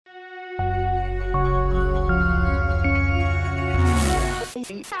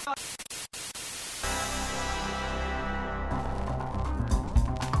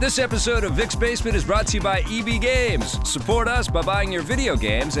This episode of Vic's Basement is brought to you by EB Games. Support us by buying your video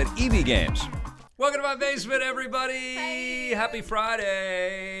games at EB Games. Welcome to my basement, everybody. Hi. Happy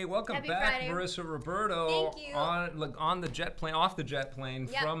Friday. Welcome Happy back, Friday. Marissa Roberto. Thank you. On the jet plane, off the jet plane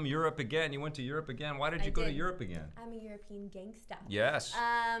Yep. from Europe again. You went to Europe again. Why did you go to Europe again? I'm a European gangsta. Yes.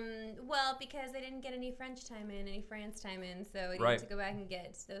 Well, because I didn't get any French time in, any France time in, so I Right. needed to go back and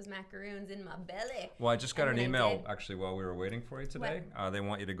get those macaroons in my belly. Well, I just got And an then I email, did. actually, while we were waiting for you today. They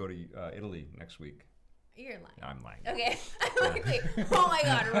want you to go to Italy next week. You're lying. I'm lying. Okay. I'm like, wait, oh my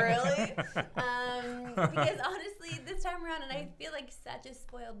God, really? Because honestly, this time around, and I feel like such a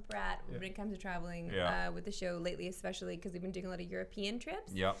spoiled brat when it comes to traveling with the show lately, especially because we've been doing a lot of European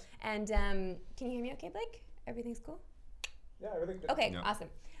trips. Yep. And can you hear me okay, Blake? Everything's cool? Yeah, everything's good. Okay, Yep. awesome.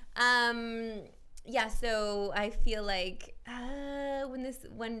 Yeah, so I feel like when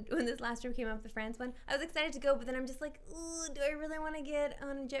this last trip came up, the France one, I was excited to go, but then I'm just like, ooh, do I really want to get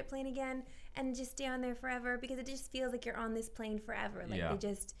on a jet plane again and just stay on there forever? Because it just feels like you're on this plane forever. Like they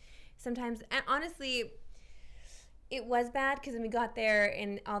just sometimes, and honestly, it was bad because when we got there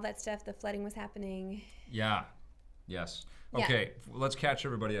and all that stuff, the flooding was happening. Yeah. Yes. Yeah. Okay, let's catch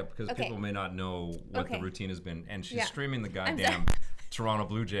everybody up because Okay. people may not know what the Okay. routine has been. And she's Yeah. streaming the I'm goddamn Toronto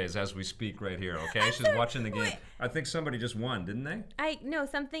Blue Jays as we speak right here, okay? She's sorry. watching the game. Wait. I think somebody just won, didn't they? No,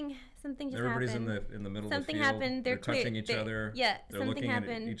 something just Everybody's happened. in the middle Something of the field. happened. They're touching each they- other. Yeah, They're something looking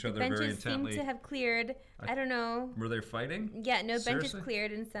happened. at each The other very benches intently. seem to have cleared. I don't know. Were they fighting? Yeah, no benches Seriously?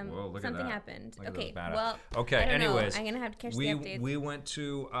 cleared and Whoa, look at something that. happened. Look at those Okay, badass- well, Okay, I don't know. anyways, I'm gonna have to catch we the updates. we went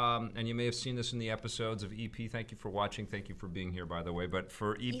to and you may have seen this in the episodes of EP. Thank you for watching. Thank you for being here, by the way. But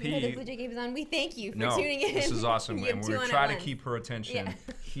for EP, Even though the Blue Jay game is on, we thank you for no, tuning in. this is awesome, You have and two we're on at trying to once. keep her attention Yeah.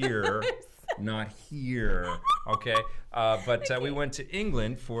 here, not here. Okay, but we went to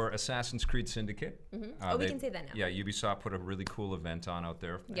England for Assassin's Creed Syndicate. Oh, we can say that now. Yeah, Ubisoft put a really cool event on out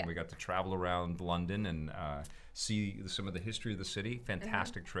there, and Yeah. we got to travel around London and see some of the history of the city.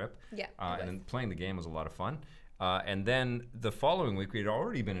 Fantastic trip. Yeah, it and was. then playing the game was a lot of fun. And then the following week, we had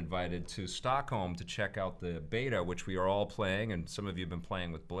already been invited to Stockholm to check out the beta, which we are all playing, and some of you have been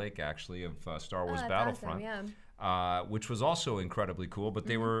playing with Blake, actually, of Star Wars that's Battlefront, awesome, yeah. which was also incredibly cool. But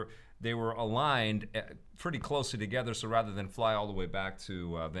Mm-hmm. they were aligned pretty closely together, so rather than fly all the way back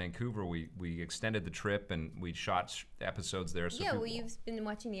to Vancouver, we extended the trip and we shot episodes there. So Yeah, well, people- you've been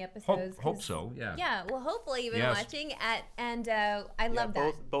watching the episodes. hope 'cause- so, yeah. Yeah, well, hopefully you've been Yes. watching, and I love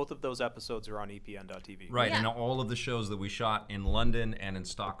that. Both of those episodes are on EPN.tv. Right, Yeah. and all of the shows that we shot in London and in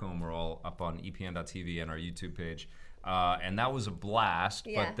Stockholm were all up on EPN.tv and our YouTube page. And that was a blast.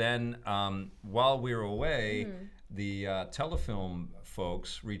 Yeah. But then while we were away, the Telefilm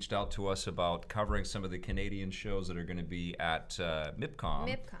folks reached out to us about covering some of the Canadian shows that are going to be at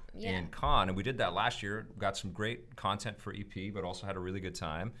MIPCOM, yeah. in Cannes. And we did that last year. Got some great content for EP, but also had a really good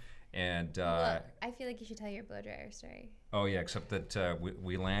time. And Look, I feel like you should tell your blow dryer story. oh yeah, except that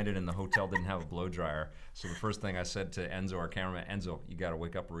we landed and the hotel didn't have a blow dryer. So the first thing I said to Enzo, our cameraman, Enzo, you got to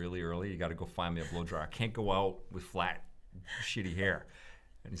wake up really early. You got to go find me a blow dryer. I can't go out with flat, shitty hair.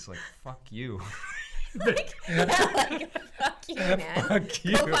 And he's like, "Fuck you." Like, fuck you, man. Fuck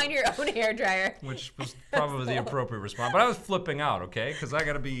you. Go find your own hair dryer. Which was probably the appropriate response. But I was flipping out, okay, because I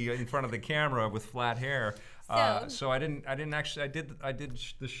got to be in front of the camera with flat hair. So I didn't actually. I did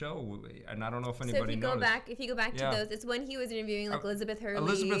the show, and I don't know if So anybody if you go noticed. back Yeah. to those, it's when he was interviewing like Elizabeth Hurley.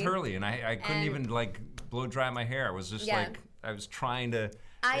 Elizabeth Hurley, and I couldn't And- even like blow dry my hair. It was just Yeah. like I was trying to.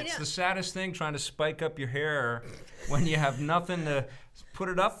 It's don't- the saddest thing trying to spike up your hair when you have nothing to put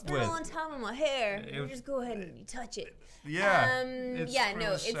it up Still with. on top of my hair. It You was- just go ahead and you touch it. Yeah. Yeah,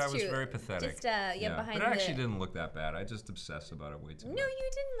 no, it's I was true. very pathetic. Just behind but it actually the. didn't look that bad. I just obsessed about it way too much. No, you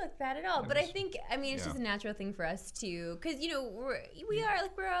didn't look bad at all. It But I was- think, I mean, it's yeah. just a natural thing for us to, because we're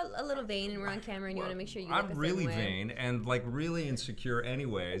a little vain and we're on camera and you want to make sure you look I'm a really certain way. vain and like really insecure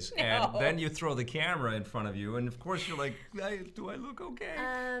anyways. No. And then you throw the camera in front of you and of course you're like, do I look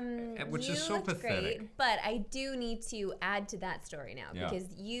okay? Which you is so looked pathetic. Great, but I do need to add to that story now Yeah. because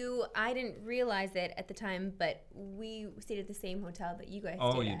I didn't realize it at the time, but we stayed at the same hotel that you guys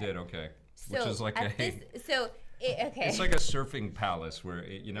Oh, stayed you at. did, okay. So Which is like at a okay. It's like a surfing palace where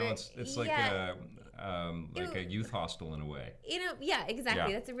it's like Yeah. a youth hostel in a way. Yeah,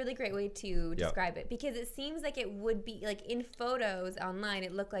 exactly. Yeah. That's a really great way to describe it because it seems like it would be like in photos online.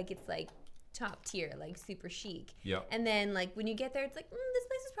 It looked like it's like top tier, like super chic. Yep. And then like when you get there, it's like this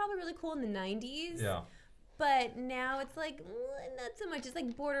place is probably really cool in the '90s. Yeah. But now it's like not so much. It's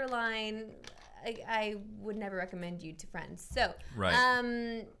like borderline. I would never recommend you to friends. So Right.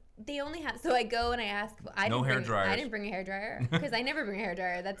 they only have. So I go and I ask. I No hair didn't dryers. bring a hair dryer because I never bring a hair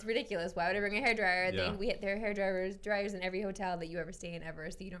dryer. That's ridiculous. Why would I bring a hair dryer? Yeah. There are hair dryers in every hotel that you ever stay in ever,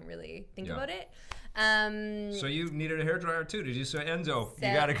 so you don't really think Yeah. about it. So you needed a hairdryer too, did you? So Enzo, So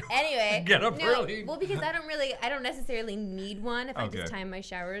you gotta go anyway, get up no, early. Well, because I don't necessarily need one if I Okay. just time my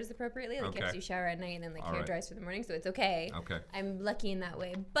showers appropriately. Like Okay. if you shower at night and then like All hair right. dries for the morning, so it's okay. Okay. I'm lucky in that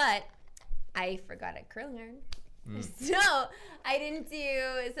way, but I forgot a curling iron. So I didn't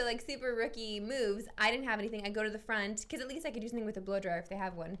do like super rookie moves. I didn't have anything. I go to the front because at least I could do something with a blow dryer if they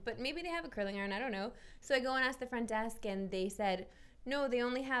have one. But maybe they have a curling iron. I don't know. So I go and ask the front desk, and they said, no, they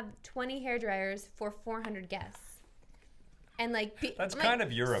only have 20 hair dryers for 400 guests. And like That's I'm kind like,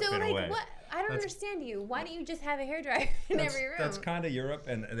 of Europe so in a like, way. What? I don't understand you. Why don't you just have a hair dryer in every room? That's kind of Europe,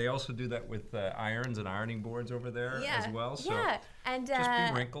 and they also do that with irons and ironing boards over there as well. So yeah, and just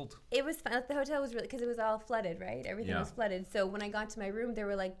be wrinkled. it was fun. The hotel was really because it was all flooded, right? Everything Yeah. was flooded. So when I got to my room, there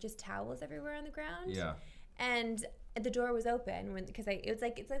were like just towels everywhere on the ground. Yeah. And the door was open because it's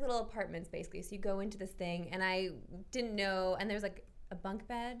like little apartments basically. So you go into this thing, and I didn't know. And there's like a bunk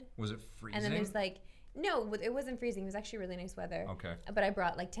bed, Was it freezing? and then there's like. No, it wasn't freezing. It was actually really nice weather. Okay. But I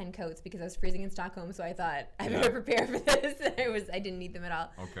brought like 10 coats because I was freezing in Stockholm, so I thought I Yeah. better prepare for this. I didn't need them at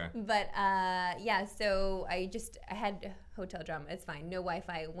all. Okay. But yeah, so I had hotel drama. It's fine. No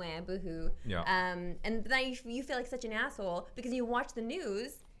Wi-Fi. Wham, boohoo. Yeah. And then you feel like such an asshole because you watch the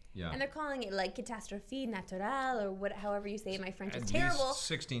news. Yeah. And they're calling it like catastrophe naturelle or however you say it. My French is At terrible. least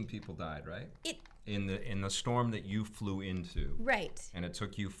 16 people died, right? It In the storm that you flew into. right. And it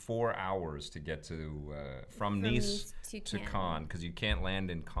took you 4 hours to get to from Nice Nice to to Cannes. Cannes because you can't land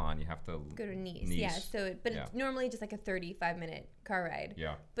in Cannes. You have to Go to Nice. Yeah. So, but Yeah. it's normally just like a 35-minute car ride.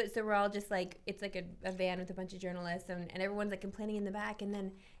 Yeah. But so we're all just like, it's like a van with a bunch of journalists and everyone's like complaining in the back. And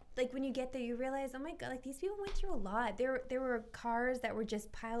then like when you get there, you realize, oh my God, like these people went through a lot. There were cars that were just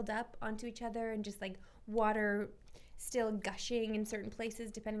piled up onto each other and just like water still gushing in certain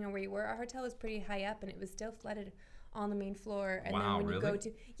places depending on where you were. Our hotel was pretty high up and it was still flooded on the main floor. And Wow, then when you really? go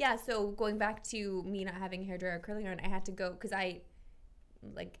to, yeah, so going back to me not having a hairdryer or curling iron, I had to go because I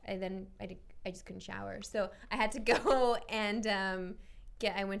just couldn't shower. So I had to go and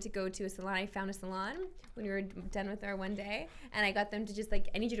I went to go to a salon. I found a salon when we were done with our one day, and I got them to just like,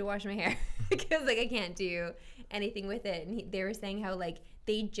 I need you to wash my hair because like I can't do anything with it. And they were saying how like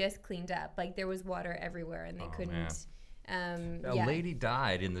they just cleaned up, like there was water everywhere, and they couldn't. A Yeah. lady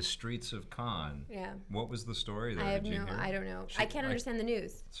died in the streets of Cannes. Yeah. What was the story there? I have Did you no. hear? I don't know. She- I can't like- understand the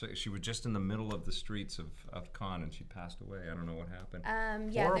news. So she was just in the middle of the streets of Cannes and she passed away. I don't know what happened.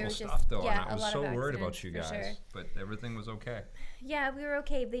 Yeah, Horrible there was stuff just though. yeah, And I a was lot so of worried about you accidents, guys, for sure. but everything was okay. Yeah, we were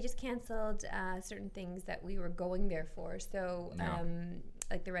okay. They just canceled certain things that we were going there for. So, Yeah.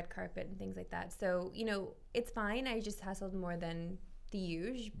 like the red carpet and things like that. So, it's fine. I just hustled more than the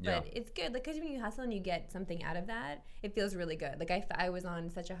usual, but Yeah. it's good. Like, because when you hustle and you get something out of that, it feels really good. Like, I was on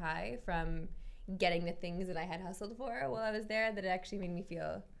such a high from getting the things that I had hustled for while I was there that it actually made me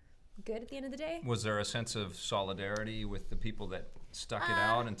feel good at the end of the day. Was there a sense of solidarity with the people that stuck it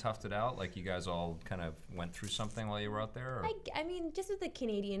out and toughed it out? Like you guys all kind of went through something while you were out there? Or? I mean, just with the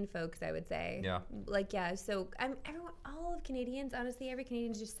Canadian folks, I would say. Yeah. Like, yeah. So all of Canadians, honestly, every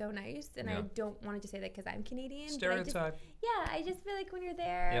Canadian is just so nice, and I Yeah. don't want to just say that because I'm Canadian. Stereotype. I just feel like when you're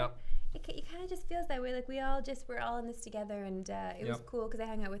there, Yep. it kind of just feels that way. Like we're all in this together, and it was Yep. cool because I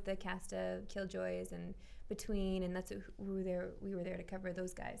hung out with the cast of Killjoys and Between, and that's we were there to cover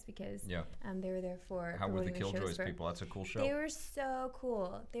those guys because Yeah. they were there for How were the promoting their shows Killjoys for- people? That's a cool show. They were so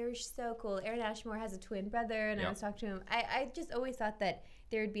cool. Aaron Ashmore has a twin brother, and Yeah. I was talking to him. I just always thought that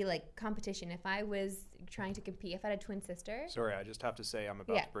there would be like competition if I was trying to compete. If I had a twin sister. Sorry, I just have to say I'm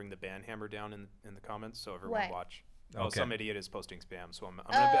about Yeah. to bring the ban hammer down in the comments, so everyone What? watch. Okay. Oh, some idiot is posting spam, so I'm Oh.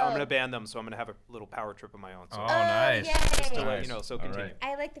 gonna ban them. So I'm gonna have a little power trip of my own. So Oh, nice. yay. just to, Nice. so All continue. right.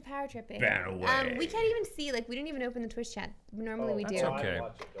 I like the power tripping. Ban away. We can't even see. Like we didn't even open the Twitch chat. Normally we do. That's okay.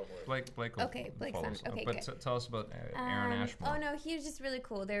 Blake will Okay, Blake's follow on. us. Okay, but good. tell us about Aaron Ashmore. Oh no, he was just really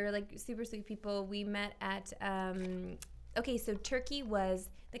cool. They were like super sweet people. We met at okay, so Turkey was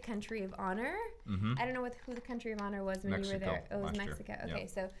the country of honor. Mm-hmm. I don't know who the country of honor was when you were Mexico, there. Oh, it was last year. Mexico. Yeah. Okay,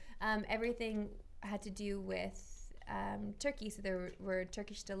 so everything had to do with Turkey. So there were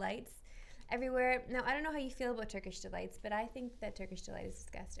Turkish delights everywhere. Now I don't know how you feel about Turkish delights, but I think that Turkish delight is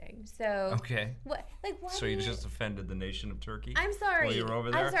disgusting. So Okay. what? Like why? So do you just offended the nation of Turkey? I'm sorry. While you were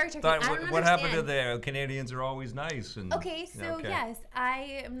over there? I'm sorry, Turkey. Thought, I don't what happened to understand. the Canadians are always nice and Okay, so yes,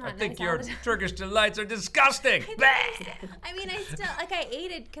 I am not. I think nice all your the time. Turkish delights are disgusting. I mean, I still like I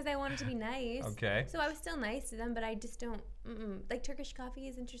ate it because I wanted to be nice. Okay. So I was still nice to them, but I just don't. Like Turkish coffee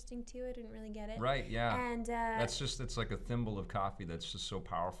is interesting too. I didn't really get it. Right, yeah. And it's like a thimble of coffee that's just so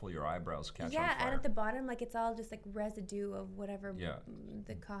powerful your eyebrows catch on fire. and at the bottom, like it's all just like residue of whatever Yeah.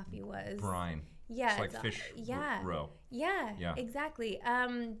 the coffee was. Brine. Yeah, It's like all- fish roe. Yeah, Yeah. exactly.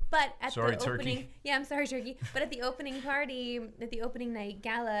 But at Sorry, the Turkey. opening, yeah, I'm sorry, Turkey. But at the opening party, at the opening night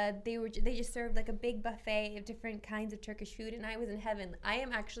gala, they just served like a big buffet of different kinds of Turkish food, and I was in heaven. I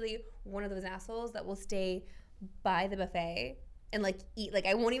am actually one of those assholes that will stay by the buffet and like eat. Like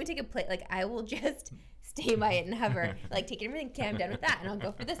I won't even take a plate. Like I will just stay by it and hover. Like take everything. Okay, I'm done with that, and I'll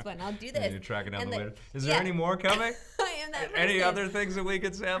go for this one. I'll do And this. you're tracking down And the the- waiter. Is yeah. there any more coming? I am that person. Any other things that we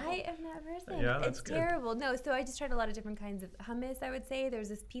could sample? I am that person. Yeah, that's it's good. terrible. No, so I just tried a lot of different kinds of hummus, I would say. There's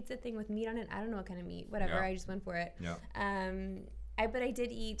this pizza thing with meat on it. I don't know what kind of meat. Whatever. Yeah. I just went for it. Yeah. But I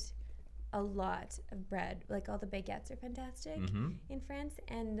did eat a lot of bread. Like all the baguettes are fantastic in France.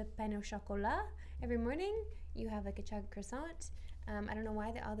 And the pain au chocolat. Every morning you have like a chocolate croissant. I don't know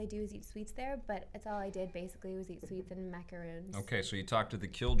why all they do is eat sweets there, but it's all I did basically was eat sweets and macaroons. Okay, so you talked to the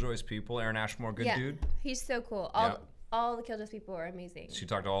Killjoys people. Aaron Ashmore, good dude. He's so cool. All the Killjoys people are amazing. So you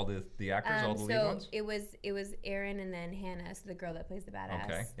talked to all the actors, all the lead ones? it was Erin and then Hannah, so the girl that plays the badass.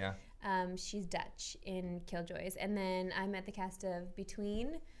 Okay, yeah. She's Dutch in Killjoys, and then I met the cast of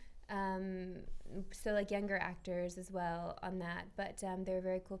Between, so like younger actors as well on that. But they're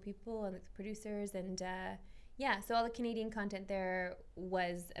very cool people and like the producers and. So all the Canadian content there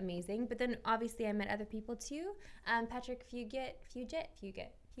was amazing. But then obviously I met other people too. Patrick Fugit.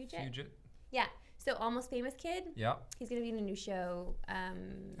 Yeah. So Almost Famous Kid. Yeah. He's gonna be in a new show.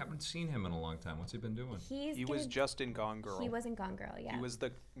 Haven't seen him in a long time. What's he been doing? He was just in Gone Girl. He was in Gone Girl. Yeah. He was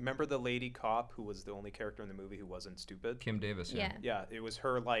remember the lady cop who was the only character in the movie who wasn't stupid? Kim Davis. Yeah. Yeah, it was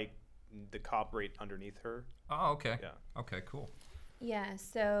her, like the cop right underneath her. Oh, okay. Yeah. Okay, cool. Yeah.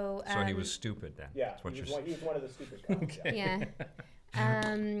 So. So he was stupid then. Yeah, That's what he you're saying. was one of the stupid cops. Yeah.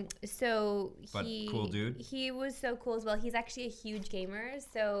 So But cool dude. He was so cool as well. He's actually a huge gamer.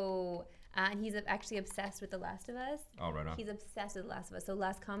 So. And he's actually obsessed with The Last of Us. Oh, right on. He's obsessed with The Last of Us. So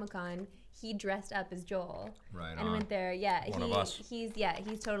last Comic-Con, he dressed up as Joel. Right and on. went there. Yeah, One of us. He's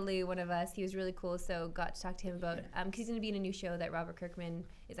totally one of us. He was really cool. So got to talk to him about because he's going to be in a new show that Robert Kirkman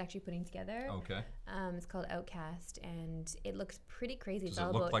is actually putting together. Okay. It's called Outcast, and it looks pretty crazy. Does it's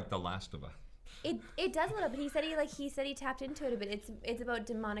all it look about, like The Last of Us? It does a little, but he said he tapped into it a bit. It's about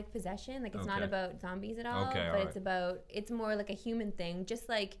demonic possession. Like it's not Okay. about zombies at all. Okay, but it's more like a human thing. Just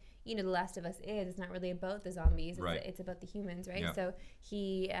like The Last of Us is. It's not really about the zombies. Right. It's about the humans, right? Yeah. So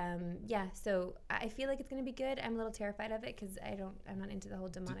so I feel like it's gonna be good. I'm a little terrified of it because I'm not into the whole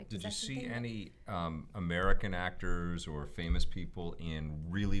demonic Did you possession see thing. any American actors or famous people in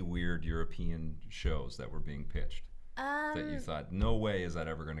really weird European shows that were being pitched? That you thought, no way is that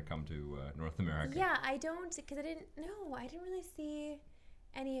ever going to come to North America? Yeah, I don't, because I didn't really see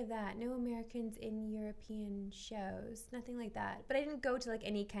any of that. No Americans in European shows, nothing like that. But I didn't go to like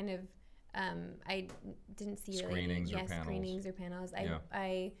any kind of, I didn't see Screenings or really, panels. screenings or panels. Yeah.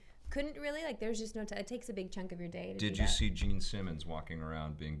 I couldn't really, like there's just no time. It takes a big chunk of your day to Did do you that. see Gene Simmons walking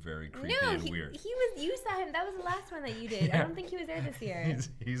around being very creepy No, and he weird? was. You saw him. That was the last one that you did. I Yeah. don't think he was there this year.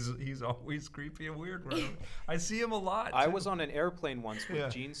 He's always creepy and weird. I see him a lot. I too. was on an airplane once with Yeah.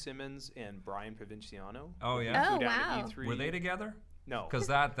 Gene Simmons and Brian Provinciano. Oh, We yeah? flew Oh, down to wow. E3. Were they together? No. Because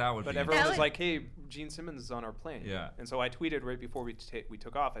that would But be. everyone That was would- like, "Hey, Gene Simmons is on our plane." Yeah. And so I tweeted right before we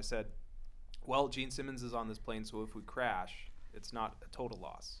took off. I said, "Well, Gene Simmons is on this plane, so if we crash, it's not a total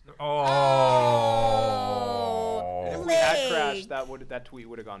loss. Oh. And if we had Blake. crashed, that tweet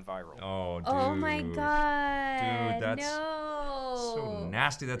would have gone viral." Oh, dude. Oh my god. Dude, that's no. so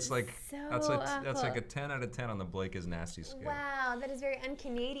nasty. That's like So that's like awful. a 10 out of 10 on the Blake is nasty scale. Wow, that is very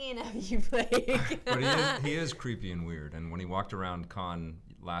un-Canadian of you, Blake. But he is creepy and weird. And when he walked around Cannes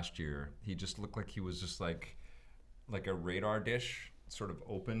last year, he just looked like he was just like a radar dish, sort of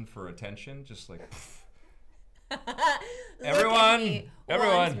open for attention, just like. Everyone,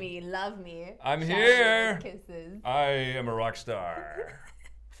 everyone. want me, love me. I'm Shower here. with Kisses. I am a rock star.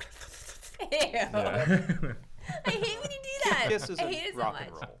 Ew. Yeah. I hate when you do that. Kiss is I hate it so rock much.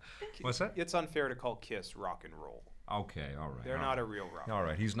 and roll. What's that? It's unfair to call Kiss rock and roll. Okay, all right. They're all not right. a real rock. All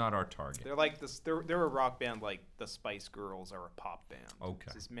right, he's not our target. They're like this. They're a rock band like the Spice Girls are a pop band. Okay.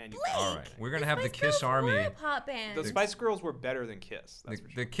 It's this manu- All right, we're gonna The have the Spice Kiss Girls were Army. a pop band. The Spice Girls were better than Kiss. That's for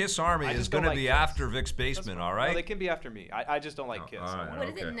The sure. Kiss Army I is just going don't to like be Kiss. after Vic's That's basement, fine. all Well, right? they can be after me. I just don't like Oh, Kiss. all right, What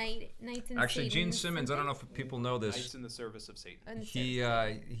is okay. it? Nights in Actually, Gene Satan Simmons, I don't know if people know Knights this. in the Service of Satan. On the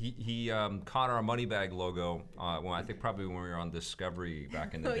He caught our money bag logo. Well, I think probably when we were on Discovery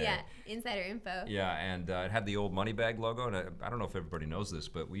back in the Oh day. yeah, insider info. Yeah, and it had the old money bag logo, and I don't know if everybody knows this,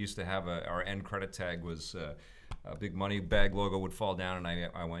 but we used to have our end credit tag was big money bag logo would fall down,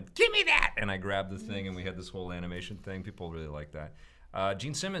 and I went, give me that, and I grabbed the thing, and we had this whole animation thing. People really liked that.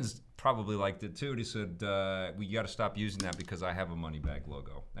 Gene Simmons probably liked it too. And he said, "You got to stop using that because I have a money bag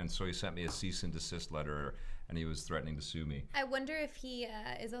logo." And so he sent me a cease and desist letter, and he was threatening to sue me. I wonder if he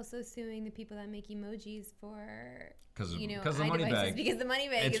is also suing the people that make emojis for because the iDevices, money bag. because the money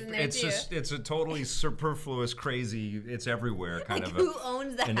bag is in there too. It's a totally superfluous, crazy. It's everywhere kind like of. Who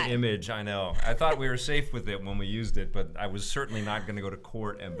owns that? An image. I know. I thought we were safe with it when we used it, but I was certainly not going to go to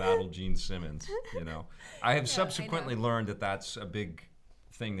court and battle Gene Simmons. I have subsequently learned that that's a big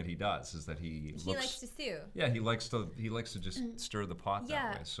thing that he does, is that he likes to sue. Yeah, he likes to just stir the pot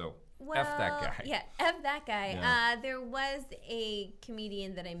that way. So well, F that guy. Yeah, F that guy. Yeah. There was a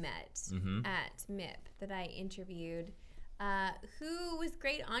comedian that I met at MIP that I interviewed, who was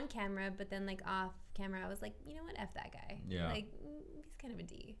great on camera, but then like off camera, I was like, you know what, F that guy. Yeah. Like, he's kind of a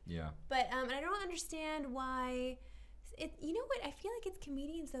D. Yeah. But and I don't understand why. You know what? I feel like it's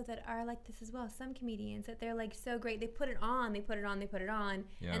comedians though that are like this as well. Some comedians that they're like so great, they put it on,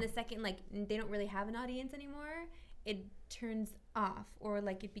 Yeah. and the second like they don't really have an audience anymore, it turns off, or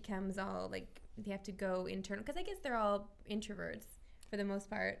like it becomes all like they have to go internal, because I guess they're all introverts for the most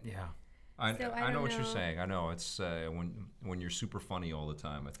part. Yeah. I don't know what you're know. saying. I know it's when you're super funny all the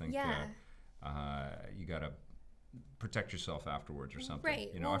time. I think you gotta protect yourself afterwards or something. Right.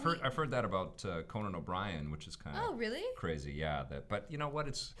 Well, I've heard that about Conan O'Brien, which is kind of really crazy. Yeah. But you know what?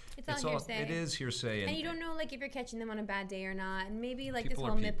 It's all hearsay. It is hearsay, and you don't know like if you're catching them on a bad day or not, and maybe like People this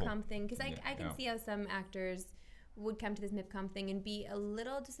are whole people. MIPCOM thing, because I can see how some actors would come to this MIPCOM thing and be a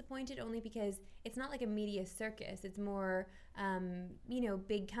little disappointed, only because it's not like a media circus. It's more,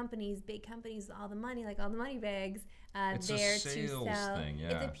 big companies, all the money, like all the money bags, it's there a sales to sell. thing, yeah.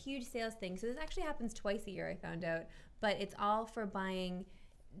 It's a huge sales thing. So this actually happens twice a year, I found out, but it's all for buying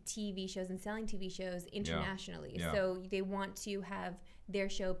TV shows and selling TV shows internationally. Yeah. So they want to have their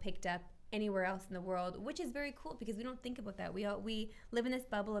show picked up anywhere else in the world, which is very cool because we don't think about that. We live in this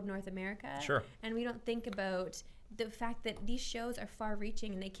bubble of North America, Sure. and we don't think about the fact that these shows are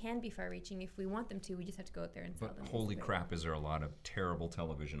far-reaching, and they can be far-reaching if we want them to. We just have to go out there and sell them. But holy basically. crap, is there a lot of terrible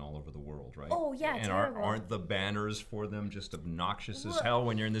television all over the world, right? Oh, yeah, and terrible. aren't the banners for them just obnoxious as hell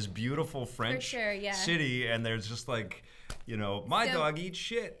when you're in this beautiful French sure, yeah. city, and there's just like, my dog eats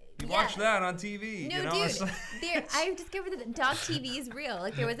shit. You Yeah. watch that on TV. No, you know? dude, It's like- I've discovered that dog TV is real.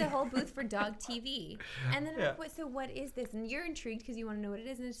 Like, there was a whole booth for dog TV. And then I'm like, so what is this? And you're intrigued because you want to know what it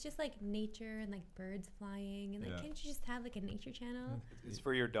is. And it's just like nature and like birds flying. And like, can't you just have like a nature channel? It's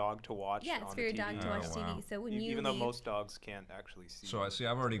for your dog to watch. Yeah, on it's for the your TV. dog to watch Oh, wow. TV. So when you even though leave- most dogs can't actually see. So I see.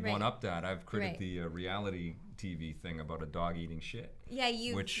 I've already Right. one up that. I've created Right. the reality TV thing about a dog eating shit. Yeah,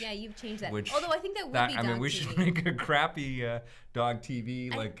 you've changed that. Although I think that would be dog I mean, we TV. should make a crappy dog TV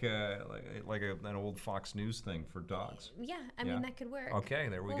like an old Fox News thing for dogs. Yeah, I mean, that could work. Okay,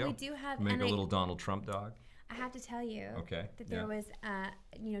 there we Well, go. we do have... Make and a little Donald Trump dog. I have to tell you Okay, that there was,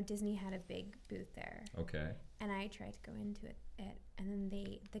 Disney had a big booth there. Okay. And I tried to go into it, and then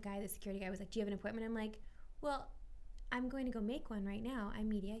the security guy was like, do you have an appointment? I'm like, well, I'm going to go make one right now. I'm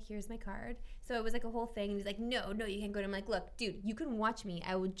media. Here's my card. So it was like a whole thing. And he's like, no, you can't go. And I'm like, look, dude, you can watch me.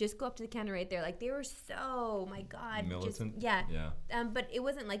 I would just go up to the counter right there. Like, they were so, my God. Militant? Yeah. Yeah. But it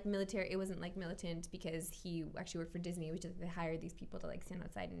wasn't like military. It wasn't like militant because he actually worked for Disney, which is they hired these people to like stand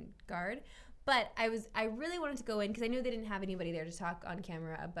outside and guard. But I really wanted to go in because I knew they didn't have anybody there to talk on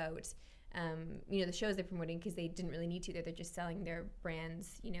camera about the shows they're promoting, because they didn't really need to. They're just selling their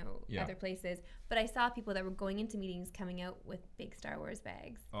brands, other places. But I saw people that were going into meetings coming out with big Star Wars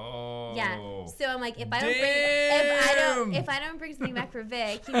bags. Oh. Yeah. So I'm like, if I don't bring something back for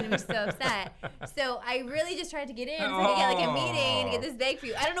Vic, he's gonna be so upset. So I really just tried to get in so I could get like a meeting to get this bag for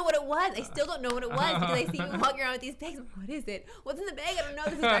you. I don't know what it was. I still don't know what it was because I see you walking around with these bags. I'm like, what is it? What's in the bag? I don't know.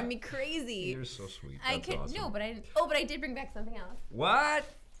 This is driving me crazy. You're so sweet. I That's could awesome. no, but I didn't. Oh, but I did bring back something else. What?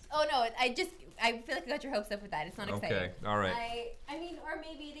 Oh no, I feel like I got your hopes up with that. It's not exciting. Okay, all right. I mean, or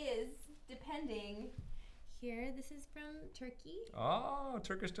maybe it is, depending. Here, this is from Turkey. Oh,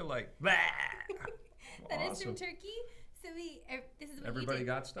 Turkish delight. Blah. That is Awesome. from Turkey. So this is what Everybody you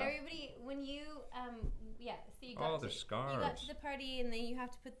did. got stuff? Everybody, when you, so you got Oh, to, they're scarves. You got to the party, and then you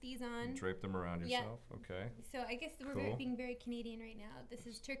have to put these on. Drape them around Yeah. yourself. Okay. So I guess we're Cool. being very Canadian right now. This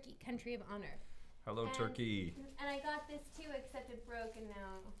is Turkey, country of honor. Hello, And- Turkey. And I got this too, except it broke, and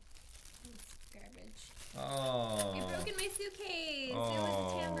now it's garbage. Oh. You've broken my suitcase. It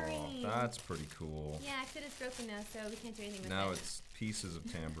was a tambourine. That's pretty cool. Yeah, except it's broken now, so we can't do anything with it. Now it's pieces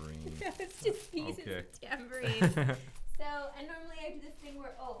of tambourine. No, it's just pieces Okay. of tambourine. So, and normally I do this thing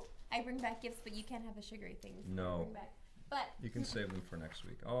where, I bring back gifts, but you can't have a sugary thing. So I No. bring back. But You can save them for next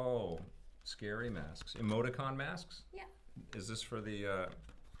week. Oh, scary masks. Emoticon masks? Yeah. Is this for the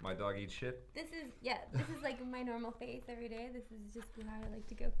my dog eats shit? This is like my normal face every day. This is just how I like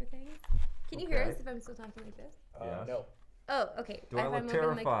to go for things. Can you hear Okay. us if I'm still talking like this? Yes. No. Oh, okay. Do I If look I'm moving like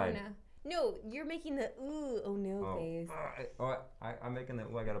terrified? Luna. No, you're making the ooh, oh no face. I'm making the,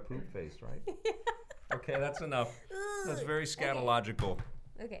 I got a poop face, right? Okay, that's enough. That's very Okay. scatological.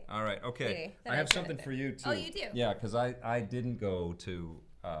 Okay. All right, okay. Okay, then I I have said something it for you, too. Oh, you do? Yeah, because I didn't go to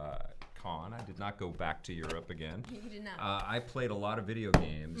con. I did not go back to Europe again. You did not. I played a lot of video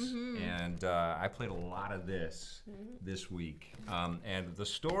games, Mm-hmm. and I played a lot of this week. And the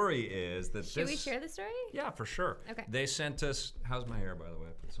story is that Should we this... share the story? Yeah, for sure. Okay. They sent us... How's my hair, by the way?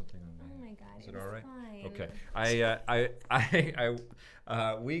 I put something on my Oh my god. Is it was all right? Fine. Okay.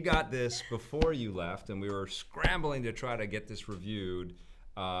 We got this before you left, and we were scrambling to try to get this reviewed.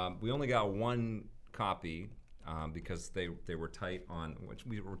 We only got one copy because they were tight on, which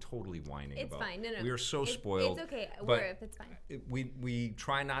we were totally whining It's about. fine. No. We were so spoiled. It's okay. but It's fine. we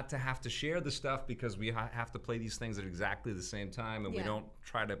try not to have to share the stuff because we have to play these things at exactly the same time, and we Yeah. don't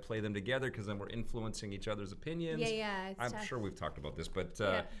try to play them together because then we're influencing each other's opinions. Yeah. It's I'm tough. sure we've talked about this, but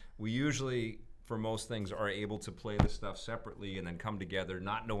Yeah. we usually, for most things, are able to play the stuff separately and then come together,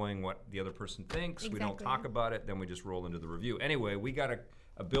 not knowing what the other person thinks. We don't Exactly. talk about it, then we just roll into the review. Anyway, we got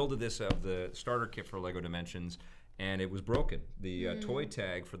a build of the starter kit for LEGO Dimensions, and it was broken. The toy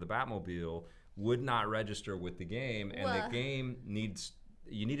tag for the Batmobile would not register with the game, and the Well- game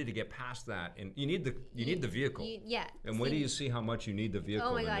you needed to get past that, and you need the vehicle. Yeah. And when do you see how much you need the vehicle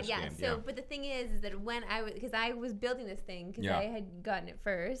Oh my in god, this yeah. game? So, but the thing is that when because I was building this thing because Yeah. I had gotten it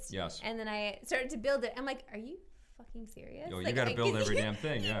first. Yes. And then I started to build it. I'm like, are you fucking serious? Oh, you Like, gotta build 'cause every you- damn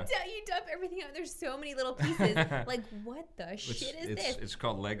thing, yeah. You dump everything out. There's so many little pieces. Like, what the shit is this? It's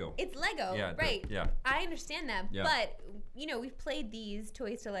called Lego. It's Lego, Yeah, right? yeah. I understand that, Yeah. but we've played these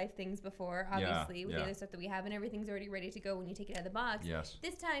Toys to Life things before, obviously, with yeah. the other stuff that we have, and everything's already ready to go when you take it out of the box. Yes.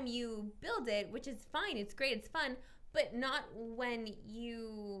 This time you build it, which is fine. It's great. It's fun, but not when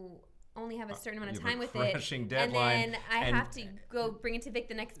you only have a certain amount of you have time a with crushing it, deadline, and then I and- have to go bring it to Vic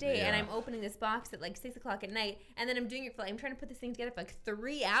the next day, and Yeah. I'm opening this box at like 6 o'clock at night, and then I'm doing it for I'm trying to put this thing together for like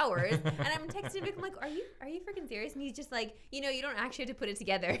 3 hours, and I'm texting Vic. I'm like, are you freaking serious? And he's just like, you don't actually have to put it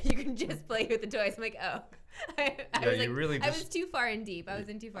together. You can just play with the toys. I'm like, oh. I was you like, really I was just- too far in deep. I was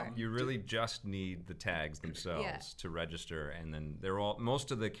in too far. You really just need the tags themselves Yeah. to register, and then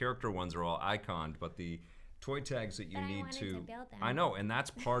most of the character ones are all iconed, but the toy tags that you But I need wanted to build them. I know, and that's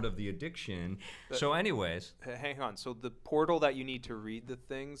part of the addiction. So anyways, Hang on. So the portal that you need to read the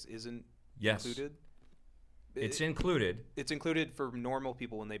things isn't yes, included? it's included. It's included for normal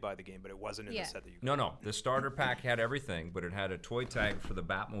people when they buy the game, but it wasn't in Yeah. the set that you No, the starter pack had everything, but it had a toy tag for the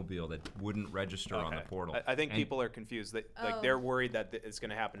Batmobile that wouldn't register on the Okay. portal. I think And- people are confused. Oh. They're worried that it's going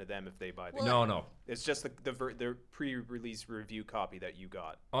to happen to them if they buy the Well, game. No. It's just the pre-release review copy that you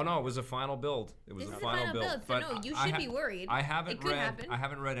got. Oh no, it was a final build. It was This a is a final final build. build, so but no, you I should be worried. I haven't It could read. happen. I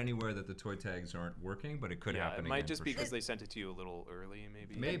haven't read anywhere that the toy tags aren't working, but it could Yeah, happen. it might again just for be sure. because they sent it to you a little early,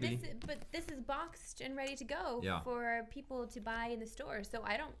 maybe. Maybe. But this is boxed and ready to go Yeah. for people to buy in the store. So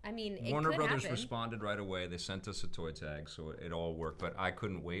it Warner could Brothers happen. responded right away. They sent us a toy tag, so it all worked. But I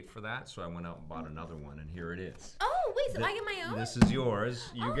couldn't wait for that, so I went out and bought another one, and here it is. Oh wait, so I get my own? This is yours.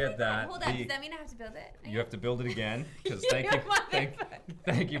 You Oh my get God, that. Hold on. The- Does that mean I have to build it? you have to build it again because You thank you, motherfucker.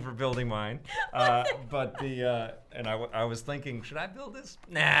 thank you for building mine. But I was thinking, should I build this?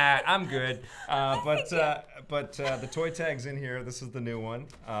 Nah, I'm good. But the toy tag's in here. This is the new one.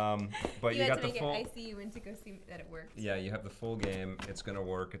 But you had got to the make full. it. I see you went to go see that it worked. Yeah, you have the full game. It's gonna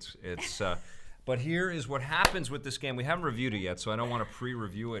work. It's. But here is what happens with this game. We haven't reviewed it yet, so I don't want to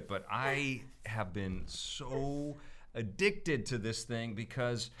pre-review it. But I have been so addicted to this thing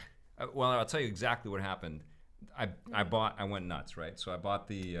because, well, I'll tell you exactly what happened. I went nuts, right? So I bought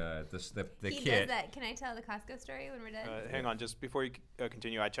the He kit. does that. Can I tell the Costco story when we're done? Hang on, just before you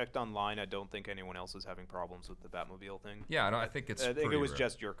continue, I checked online. I don't think anyone else is having problems with the Batmobile thing. Yeah, I think it's. I think pretty it was rare.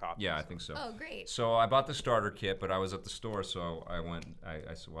 just your copy. Yeah, I think so. Oh, great. So I bought the starter kit, but I was at the store, so I went.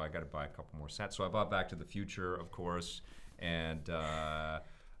 I said, well, I got to buy a couple more sets. So I bought Back to the Future, of course, and And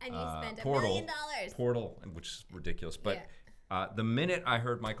you spent $1 Portal, million. Portal, which is ridiculous. But the minute I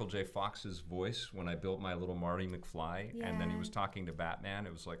heard Michael J. Fox's voice when I built my little Marty McFly, and then he Yeah. was talking to Batman,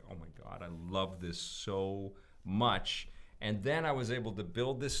 it was like, oh my God, I love this so much. And then I was able to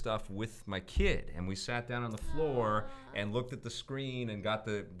build this stuff with my kid, and we sat down on the floor and looked at the screen and got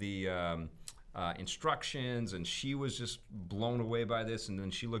the instructions, and she was just blown away by this. And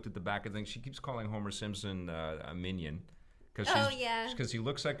then she looked at the back of things. She keeps calling Homer Simpson a minion. Oh, yeah. Because he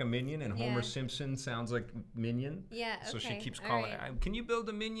looks like a minion, and Yeah. Homer Simpson sounds like Minion. Yeah, So she okay, keeps all calling, right. can you build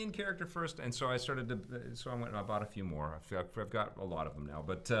a Minion character first? And so I started to, so I went and I bought a few more. I've got a lot of them now.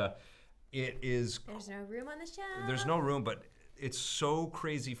 But it is, There's no room on the shelf. there's no room, but it's so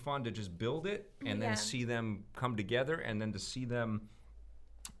crazy fun to just build it and Yeah. then see them come together and then to see them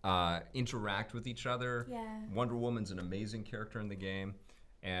interact with each other. Yeah. Wonder Woman's an amazing character in the game.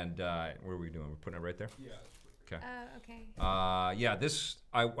 And what are we doing? We're putting it right there? Yeah. Okay. Okay. Yeah, this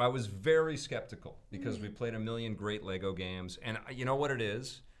I was very skeptical because Mm. we played a million great Lego games, and you know what it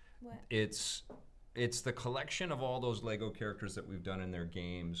is? What? It's the collection of all those Lego characters that we've done in their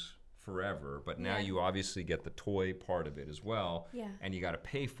games forever. But now Yeah. you obviously get the toy part of it as well, Yeah. and you got to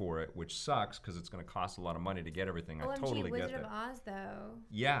pay for it, which sucks because it's going to cost a lot of money to get everything. I OMG, totally Wizard get of that. Oz, though.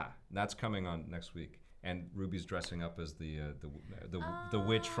 Yeah, that's coming on next week. And Ruby's dressing up as the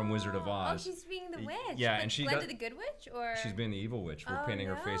witch from Wizard of Oz. Oh, she's being the witch. Yeah, Like and she Glenda does- the Good Witch, or She's being the evil witch. We're Oh, painting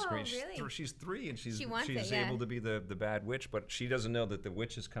her face no, green. really? She's 3, and she's She wants it, she's yeah. able to be the bad witch, but she doesn't know that the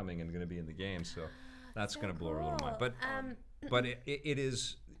witch is coming and going to be in the game. So that's So going to blow her little mind. cool. But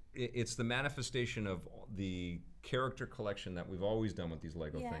it's the manifestation of the character collection that we've always done with these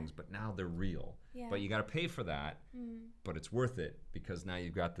Lego Yeah. things, but now they're real. Yeah. But you got to pay for that. But it's worth it because now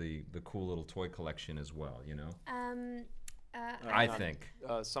you've got the cool little toy collection as well. You know. I think.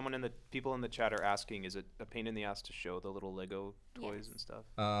 Someone in the people in the chat are asking, is it a pain in the ass to show the little Lego toys Yes. and stuff?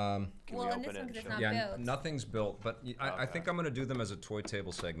 Can Well, we in open this it one, and 'cause it's show not it? Yeah, built. nothing's built, but I Okay. think I'm going to do them as a toy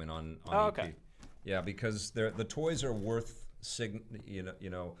table segment on Oh, EP. okay. Yeah, because the toys are worth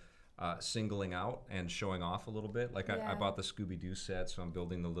singling out and showing off a little bit. Like I Yeah. bought the Scooby-Doo set, so I'm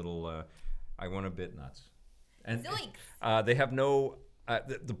building the little. I went a bit nuts. And Zoinks! they have no.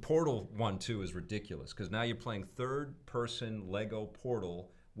 The Portal one too is ridiculous because now you're playing third-person Lego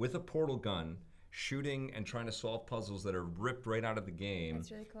Portal with a portal gun, shooting and trying to solve puzzles that are ripped right out of the game.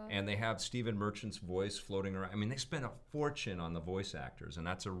 That's really cool. And they have Stephen Merchant's voice floating around. I mean, they spent a fortune on the voice actors, and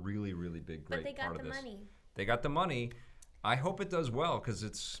that's a really, really big, great But they got part the of this. money. They got the money. I hope it does well because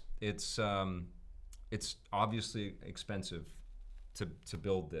it's obviously expensive to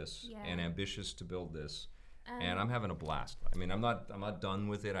build this Yeah. and ambitious to build this. And I'm having a blast. I mean, I'm not done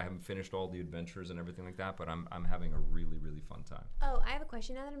with it. I haven't finished all the adventures and everything like that, but I'm having a really, really fun time. Oh, I have a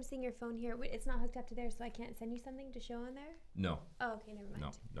question. Now that I'm seeing your phone here, it's not hooked up to there, so I can't send you something to show on there. No, Oh, okay, never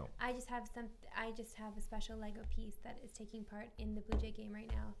mind. no. I just have a special Lego piece that is taking part in the Blue Jay game right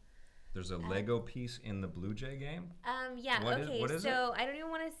now. There's a Lego piece in the Blue Jay game. Yeah. What is- Okay. what is so I don't even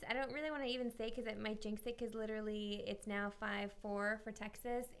want to. I don't really want to even say because it might jinx it. Because literally, it's now 5-4 for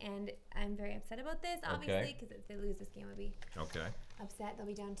Texas, and I'm very upset about this. Obviously, because if they lose this game, I'll be Okay. upset. They'll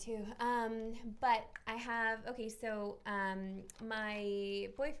be down too. But I have. Okay. So my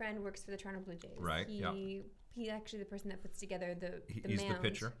boyfriend works for the Toronto Blue Jays. Right, yeah. He's actually the person that puts together the He's the mound.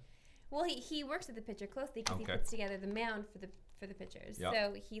 pitcher. Well, he works with the pitcher closely because Okay. he puts together the mound for the pitchers. Yep.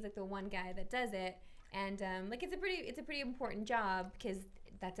 So he's like the one guy that does it, and like it's a pretty important job because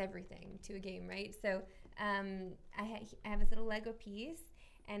that's everything to a game, right? So I have this little Lego piece,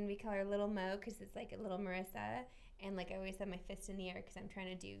 and we call her Little Mo because it's like a little Marissa. And like I always have my fist in the air because I'm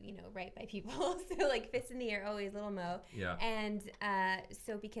trying to do right by people. So like fist in the air, always Little Mo. Yeah. And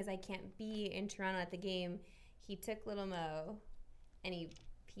so because I can't be in Toronto at the game, he took Little Mo, and he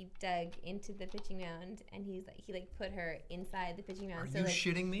dug into the pitching mound, and he put her inside the pitching mound. Are so you like,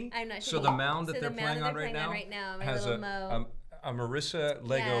 shitting me? I'm not So shitting. the mound that So they're the mound playing that on they're right now my has little Mo a Marissa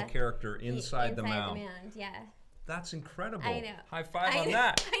Lego Yeah. character inside the mound. Yeah. That's incredible. I know. High five I on know.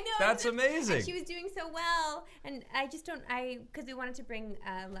 that. I know. That's And amazing. she was doing so well, and I just don't. Because we wanted to bring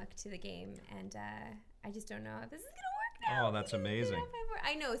luck to the game, and I just don't know if this is gonna work now. Oh, that's because it's amazing. 5-4.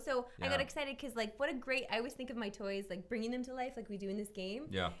 I know. So I got Yeah. excited because what a great. I always think of my toys bringing them to life like we do in this game.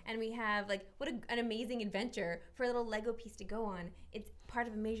 Yeah. And we have what an amazing adventure for a little Lego piece to go on. It's part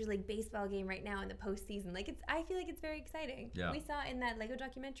of a Major League Baseball game right now in the postseason. I feel like it's very exciting. Yeah. We saw in that Lego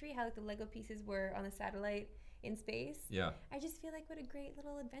documentary how the Lego pieces were on the satellite in space. Yeah. I just feel like what a great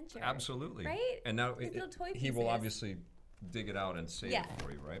little adventure. Absolutely. Right? And now These little toy he will pieces. obviously dig it out and save Yeah. it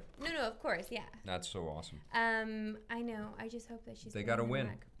for you, right? No, of course, yeah. That's so awesome. I know. I just hope that she's. They gonna gotta win.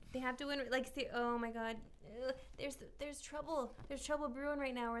 back. They have to win. Oh my God, Ugh, there's trouble. There's trouble brewing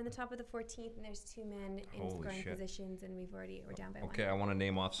right now. We're in the top of the 14th, and there's 2 men in Holy scoring shit. positions, and we're down by Okay, I want to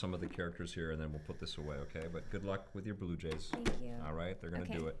name off some of the characters here, and then we'll put this away, okay? But good luck with your Blue Jays. Thank you. All right, they're going to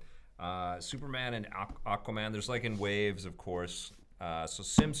Okay. do it. Superman and Aquaman, there's in waves, of course. So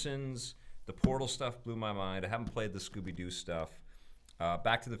Simpsons, the Portal stuff blew my mind. I haven't played the Scooby-Doo stuff.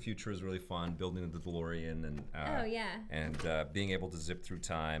 Back to the Future is really fun, building the DeLorean and Oh, yeah. and being able to zip through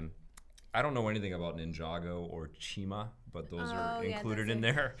time. I don't know anything about Ninjago or Chima, but those are yeah, included those in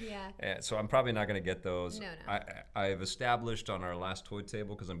are- there. Yeah. So I'm probably not going to get those. No. I've established on our last toy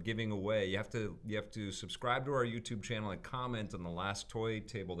table, because I'm giving away. You have to subscribe to our YouTube channel and comment on the last toy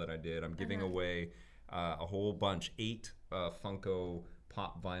table that I did. I'm giving away a whole bunch, 8 Funko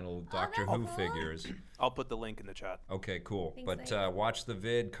Pop Vinyl Doctor that's Who cool. figures. I'll put the link in the chat. Okay, cool. Thanks, But Mike. watch the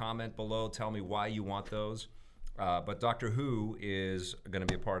vid, comment below, tell me why you want those. But Doctor Who is going to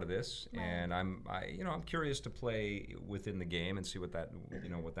be a part of this, and I'm curious to play within the game and see what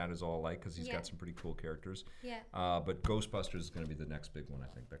that is all like, because he's Yeah. got some pretty cool characters. Yeah. But Ghostbusters is going to be the next big one. I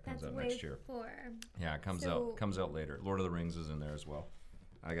think that comes That's out way next year. 4. Yeah, it comes So- out later. Lord of the Rings is in there as well.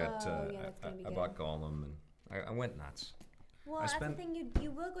 I got Oh, yeah, that's gonna be I good. bought Gollum, and I went nuts. Well, I that's spent- the thing. You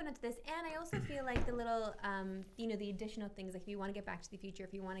will go into this, and I also feel like the little, the additional things. Like if you want to get Back to the Future,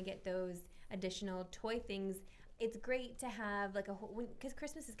 if you want to get those additional toy things, it's great to have like a whole. Because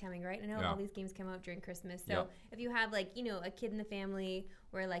Christmas is coming, right? I know Yeah. all these games come out during Christmas, so Yep. if you have like a kid in the family,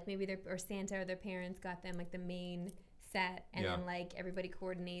 where like maybe or Santa or their parents got them like the main set, and Yeah. then like everybody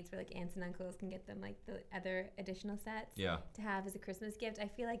coordinates, where like aunts and uncles can get them like the other additional sets. Yeah. To have as a Christmas gift. I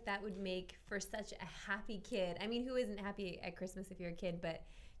feel like that would make for such a happy kid. I mean, who isn't happy at Christmas if you're a kid? But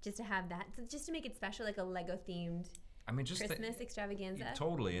just to have that, just to make it special, like a Lego themed I mean, just Christmas extravaganza.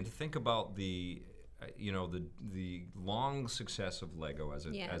 totally, and to think about the long success of Lego as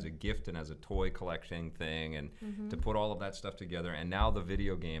Yeah. a gift and as a toy collecting thing, and Mm-hmm. to put all of that stuff together, and now the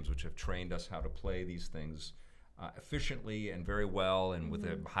video games, which have trained us how to play these things efficiently and very well, and with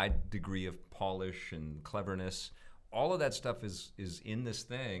Mm-hmm. a high degree of polish and cleverness. All of that stuff is in this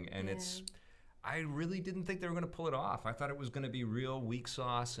thing, and Yeah. I really didn't think they were going to pull it off. I thought it was going to be real weak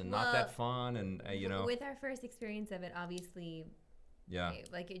sauce and not that fun, and With our first experience of it, obviously, yeah.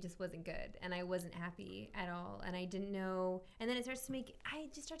 like it just wasn't good, and I wasn't happy at all, and I didn't know. And then it starts to I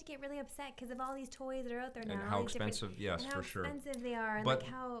just start to get really upset because of all these toys that are out there now, And all how these different- expensive, yes, and for sure. how expensive they are, and But like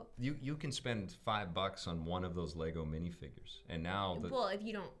how. You can spend $5 on one of those Lego minifigures, and now Well, if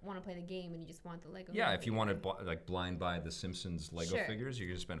you don't want to play the game and you just want the Lego. yeah, if you minifigure. want to like blind buy the Simpsons Lego Sure. figures, you're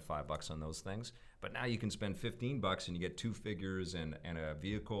gonna spend $5 on those things. But now you can spend $15 and you get 2 figures and a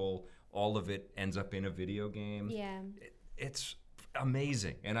vehicle. All of it ends up in a video game. Yeah. It's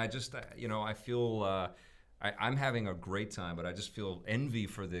amazing, and I just I feel. I'm having a great time, but I just feel envy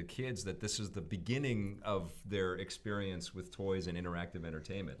for the kids that this is the beginning of their experience with toys and interactive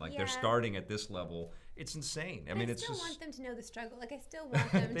entertainment. Like they're Yeah. starting at this level. It's insane. I mean, I it's still just want them to know the struggle. Like I still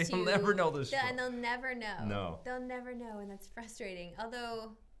want them to. They'll never know the And struggle. they'll never know. No. They'll never know, and that's frustrating.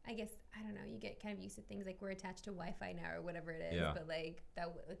 Although I guess I don't know. You get kind of used to things like we're attached to Wi-Fi now or whatever it is. Yeah. But like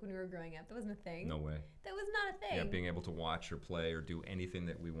like when we were growing up, that wasn't a thing. no way. That was not a thing. Yeah, being able to watch or play or do anything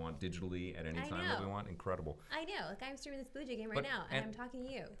that we want digitally at any I time that we know. want, incredible. I know. Like I'm streaming this Blue Jay game right But- now, and and- I'm talking to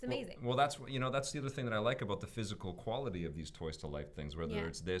you. It's amazing. Well, that's that's the other thing that I like about the physical quality of these Toys to Life things, whether Yeah.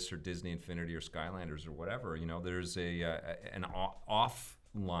 it's this or Disney Infinity or Skylanders or whatever. There's an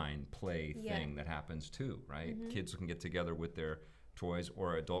offline play Yeah. thing that happens too, right? Mm-hmm. Kids can get together with their toys,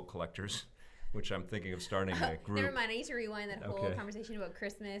 or adult collectors, which I'm thinking of starting a group. Never mind. I need to rewind that whole Okay. conversation about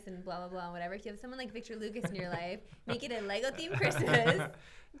Christmas and blah blah blah and whatever. If you have someone like Victor Lucas in your life, make it a Lego themed Christmas.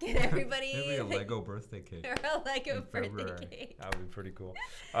 Get everybody Maybe a Lego birthday cake. or a Lego in birthday February. cake. That would be pretty cool.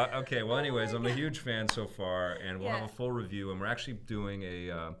 Okay, well, anyways, I'm a huge fan so far, and we'll have Yeah. a full review. And we're actually doing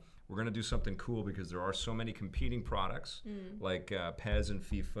we're going to do something cool because there are so many competing products like PES and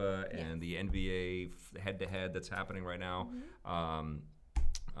FIFA and the NBA head-to-head that's happening right now.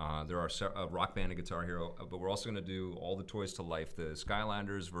 There are Rock Band and Guitar Hero, but we're also going to do all the Toys to Life, the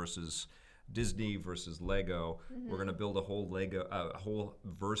Skylanders versus Disney versus Lego. We're going to build a whole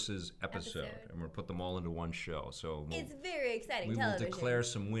versus episode, and we're going to put them all into one show. So It's very exciting we will television. declare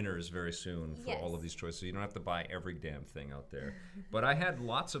some winners very soon for all of Yes. these choices, so you don't have to buy every damn thing out there. But I had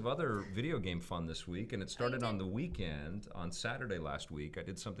lots of other video game fun this week, and it started on the weekend. On Saturday last week, I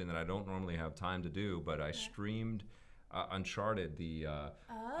did something that I don't normally have time to do, but I streamed Uncharted, the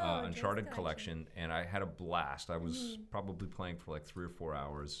Uncharted Drake's collection, and I had a blast. I was probably playing for like 3 or 4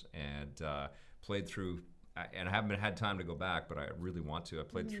 hours and played through. And I haven't had time to go back, but I really want to. I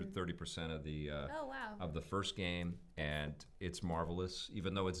played through 30% of the Oh wow. of the first game, and it's marvelous.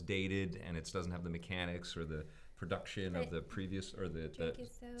 Even though it's dated and it doesn't have the mechanics or the production of But the previous or the Drake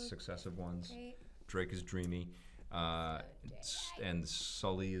is so successive ones. Great. Drake is dreamy, and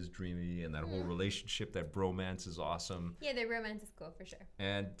Sully is dreamy, and that whole relationship, that bromance is awesome. Yeah, the romance is cool for sure.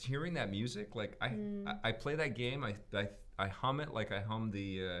 And hearing that music, like I play that game, I hum it like I hum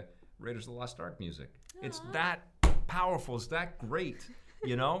the Raiders of the Lost Ark music. It's Aw. that powerful. It's that great,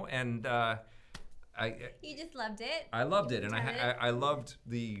 and You just loved it. I loved it, and Turn it. I loved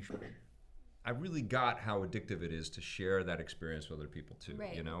the I really got how addictive it is to share that experience with other people too.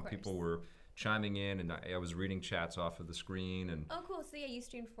 Right, You know, of people course. were chiming in, and I was reading chats off of the screen, and Oh, cool. So yeah, you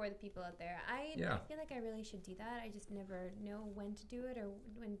streamed for the people out there. I feel like I really should do that. I just never know when to do it or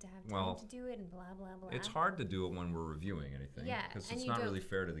when to have time to do it, and blah blah blah. it's hard to do it when we're reviewing anything. Yeah, because and it's you not don't- really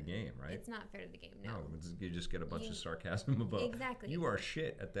fair to the game, right? It's not fair to the game. No. You just get a bunch of sarcasm about Exactly. you are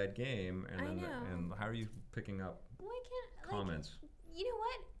shit at that game, and I then know. and how are you picking up Well, I can't. comments? You know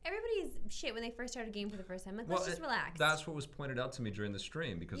what? Everybody's shit when they first start a game for the first time. Like, let's just relax. That's what was pointed out to me during the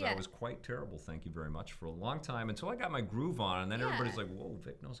stream, because I Yeah. was quite terrible, thank you very much, for a long time until I got my groove on, and then Yeah. everybody's like, whoa,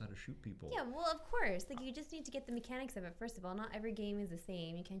 Vic knows how to shoot people. Yeah, well, of course. Like, you just need to get the mechanics of it. First of all, not every game is the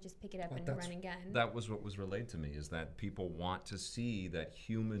same. You can't just pick it up and run and gun. That was what was relayed to me, is that people want to see that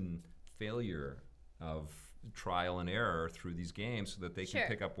human failure of trial and error through these games so that they can Sure.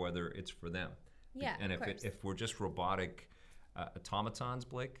 pick up whether it's for them. Yeah, And of course. if we're just robotic automatons,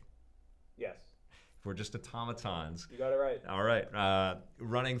 Blake, Yes, if we're just automatons, you got it right. all right,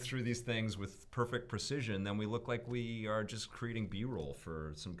 running through these things with perfect precision, then we look like we are just creating B-roll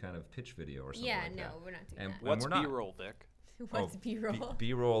for some kind of pitch video or something Yeah, like no, that. we're not doing And that. What's we're not. B-roll, Vic? What's B-roll?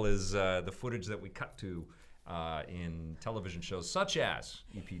 B-roll is the footage that we cut to in television shows such as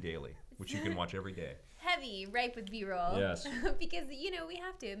EP Daily, which you can watch every day. Heavy, ripe with B-roll. Yes. Because, we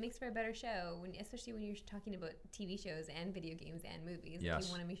have to. It makes for a better show, especially when you're talking about TV shows and video games and movies. Yes.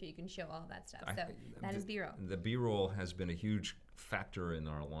 You want to make sure you can show all that stuff. So that is B-roll. The B-roll has been a huge factor in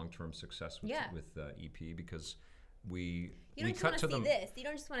our long-term success with, Yeah. with EP, because we You don't we just cut want to to see the this. You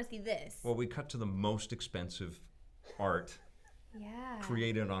don't just want to see this. well, we cut to the most expensive art Yeah.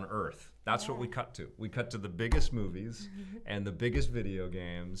 created on Earth. That's what we Yeah. cut to. We cut to the biggest movies and the biggest video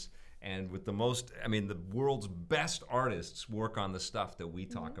games, and with the most, the world's best artists work on the stuff that we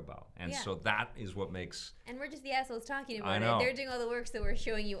talk about. And Yeah. so that is what makes, And we're just the assholes talking about I it. know. They're doing all the work, so we're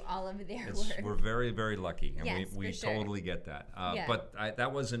showing you all of their we're work. very, very lucky. And Yes, we for sure. totally get that. Yeah. But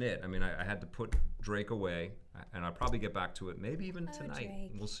that wasn't it. I had to put Drake away, and I'll probably get back to it maybe even tonight.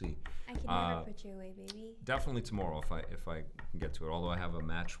 Drake. We'll see. I can never put you away, baby. Definitely tomorrow if I can get to it. Although I have a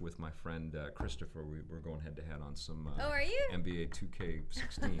match with my friend Christopher. We're going head to head on some Oh, are you? NBA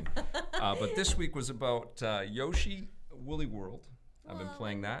 2K16. But this week was about Yoshi Woolly World. I've been Whoa.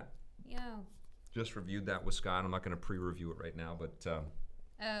 playing that. Yo. Just reviewed that with Scott. I'm not going to pre-review it right now, but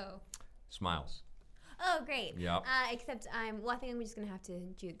Oh. smiles. Oh, great. Yep. Except I think I'm just going to have to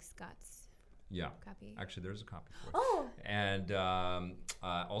juke Scott's Yeah. copy. Actually, there's a copy for it. Oh. And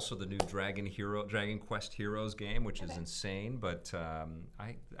also the new Dragon Quest Heroes game, which is insane. But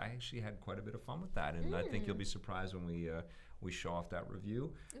I actually had quite a bit of fun with that, and I think you'll be surprised when we show off that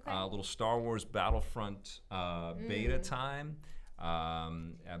review. Okay. A little Star Wars Battlefront beta time.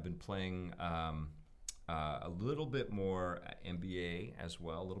 I've been playing a little bit more NBA as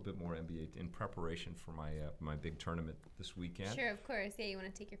well, a little bit more NBA in preparation for my big tournament this weekend. Sure, of course. Yeah, you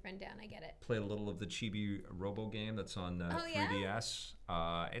want to take your friend down. I get it. Played a little of the Chibi Robo game that's on Oh, yeah? 3DS.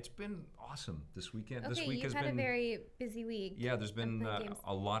 It's been awesome this weekend. Okay, This week you've has had been a very busy week. yeah. There's been playing games.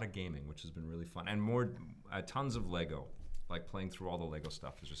 a lot of gaming, which has been really fun, and more tons of Lego. Like playing through all the Lego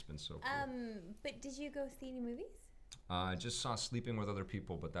stuff has just been so cool. But did you go see any movies? I just saw Sleeping with Other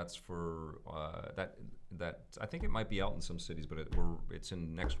People, but that's for that. I think it might be out in some cities, but it's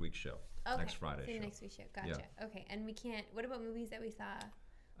in next week's show, Okay. next Friday So show. next week's show. Gotcha. Okay. And we can't. What about movies that we saw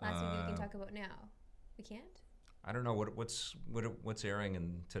last week that we can talk about now? We can't. I don't know what's airing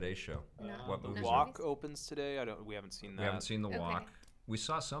in today's show. What The movies Not are- Walk opens today. We haven't seen that. We haven't seen The Okay. Walk. We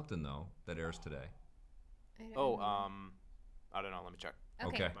saw something though that airs today. I don't Oh, know. I don't know. Let me check.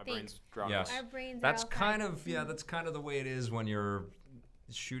 Okay. okay. My Thanks. brain's drawn. Yes. Our brains That's are all kind fried. of that's kind of the way it is when you're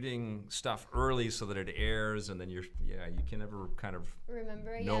shooting stuff early so that it airs, and then you can never kind of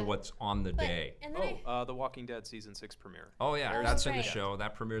Remember? know yeah. what's on the But- day. And then The Walking Dead season 6 premiere. Oh yeah, Airs that's in the right. show.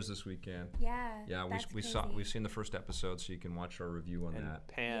 That premieres this weekend. yeah. Yeah, that's we've crazy. seen the first episode, so you can watch our review on And that.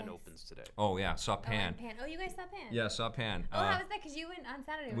 Pan Yes. opens today. Oh yeah, saw Oh, Pan. and Pan. Oh, you guys saw Pan. Yeah, saw Pan. Oh, how was that? Because you went on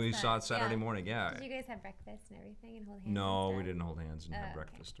Saturday. It we was saw fun. it Saturday Yeah. morning. Yeah. Did you guys have breakfast and everything and hold hands? No, and we stuff? didn't hold hands and have Okay.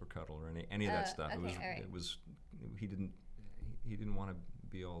 breakfast or cuddle or any of that stuff. okay, all right. It was he didn't want to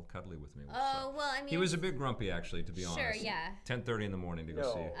be all cuddly with me. Oh, well, I mean. He was a bit grumpy, actually, to be honest. Sure, yeah. 10:30 in the morning to go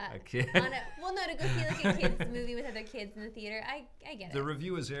No. see Uh, a kid. No, to go see like a kids movie with other kids in the theater. I get it. The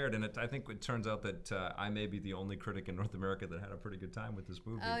review is aired, and I think it turns out that I may be the only critic in North America that had a pretty good time with this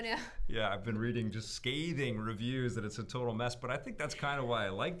movie. Oh no. Yeah, I've been reading just scathing reviews that it's a total mess, but I think that's kind of why I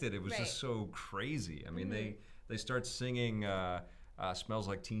liked it. It was Right. just so crazy. I mean, Mm-hmm. they start singing "Smells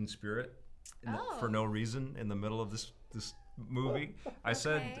Like Teen Spirit" Oh. for no reason in the middle of this movie. I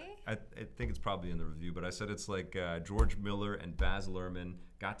said, Okay. I think it's probably in the review, but I said it's like George Miller and Baz Luhrmann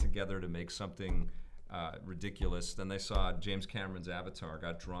got together to make something ridiculous. Then they saw James Cameron's Avatar,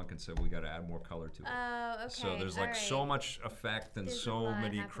 got drunk, and said we got to add more color to it. Oh, okay. So there's like all so right. much effect and There's a so lot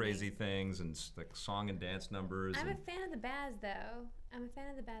many happening. crazy things and like song and dance numbers. I'm a and fan of the Baz, though. I'm a fan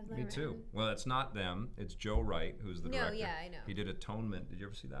of the Baz Luhrmann. me too. Well, it's not them. It's Joe Wright, who's the No, director. yeah, I know. He did Atonement. Did you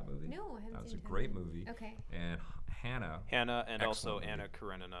ever see that movie? No, I haven't That was a seen great Atonement. movie. Okay. And Hannah Hannah and also Excellent Anna movie.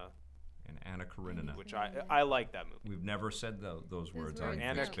 Karenina, and Anna Karenina. which I like that movie. We've never said those words. words, on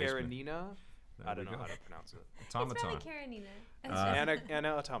Anna Nick's Basement. Karenina. There I don't we know go. how to pronounce it. It's probably Automaton. Karenina. Anna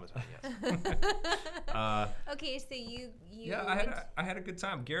Automaton. Yes. Okay, so you Yeah, I had a good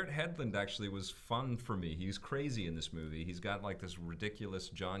time. Garrett Hedlund actually was fun for me. He's crazy in this movie. He's got like this ridiculous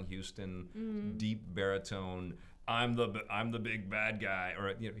John Huston deep baritone. I'm the big bad guy,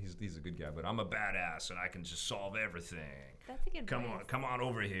 or you know, he's a good guy, but I'm a badass and I can just solve everything. That's a good voice. Come on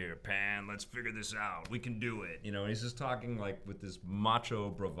over here, Pan. Let's figure this out. We can do it. You know, and he's just talking like with this macho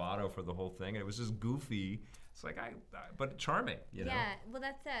bravado for the whole thing, and it was just goofy. It's like but charming. You know. Yeah, well,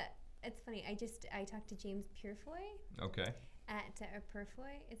 it's funny. I talked to James Purefoy Okay. at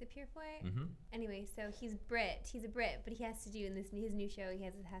Purefoy. Is it Purefoy? Mm-hmm. Anyway, so he's Brit. He's a Brit, but he has to do in his new show. He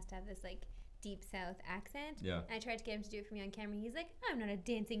has to have this like deep South accent. Yeah. And I tried to get him to do it for me on camera. He's like, I'm not a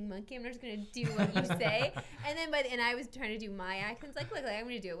dancing monkey. I'm not just gonna do what you say. And then and I was trying to do my accents. Like, look, I'm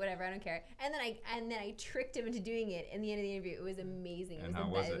gonna do it. Whatever. I don't care. And then I tricked him into doing it. In the end of the interview, it was amazing. And how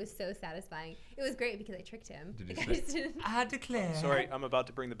was it? It was so satisfying. It was great because I tricked him. Did you Like, say- I just didn't- I declare. Sorry, I'm about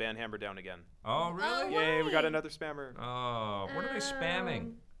to bring the band hammer down again. Oh really? Oh, Yay, we got Why? another spammer. Oh, what are they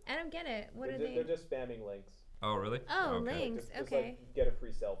spamming? I don't get it. What are They're they? just spamming links. Oh, really? Oh, okay. links. Just Okay. like get a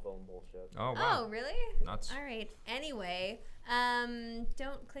free cell phone bullshit. Oh, wow. Oh, really? Nuts. All right. Anyway,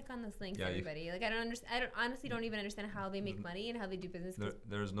 don't click on those links, Yeah, you- everybody. Like, I don't understand. I honestly don't even understand how they make money and how they do business. 'Cause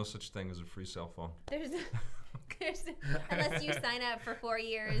There's no such thing as a free cell phone. there's unless you sign up for 4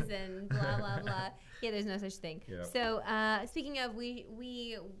 years and blah blah blah. Yeah, there's no such thing. Yeah. So speaking of,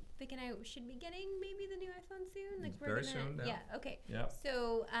 we Vic and I should be getting maybe the new iPhone soon. Like Very soon now. Yeah. Okay. Yeah.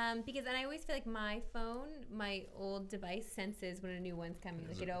 So because and I always feel like my phone, my old device senses when a new one's coming.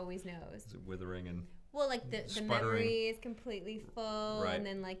 Like it always knows. Is it withering and Well, like the Sputtering. memory is completely full, Right. and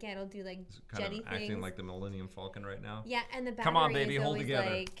then like it'll do like kind jetty of things. acting like the Millennium Falcon right now? Yeah, and the battery Come on, baby, is hold always together.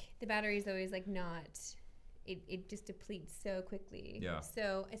 like the battery is always like not. It just depletes so quickly. Yeah.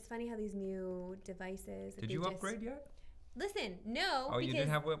 So it's funny how these new devices. Did they you just- upgrade yet? Listen, no. Oh, you because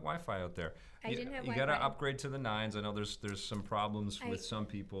didn't have Wi-Fi out there. I didn't have You got to Wi-Fi. upgrade to the 9s. I know there's some problems I- with some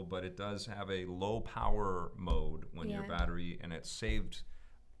people, but it does have a low power mode when your Yeah. battery, and it saved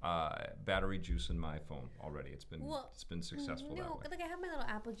battery juice in my phone already. It's been successful that No, way. but like I have my little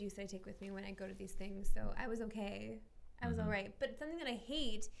apple juice I take with me when I go to these things, so I was okay. I was Mm-hmm. all right. But something that I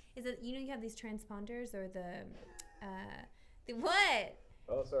hate is that you have these transponders or the what?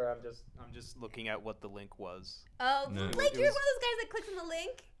 Oh, sorry, I'm just looking at what the link was. Oh, No. like It you're was- one of those guys that clicks on the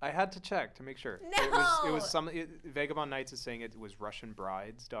link. I had to check to make sure. It No! was some. Vagabond Nights is saying it was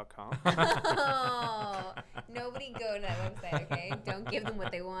RussianBrides.com. Oh, nobody go to that website, okay? Don't give them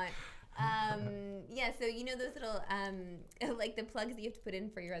what they want. Yeah, so you know those little like the plugs that you have to put in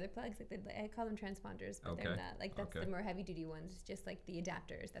for your other plugs, like I call them transponders, but they're Okay. not. Like that's Okay. the more heavy duty ones, just like the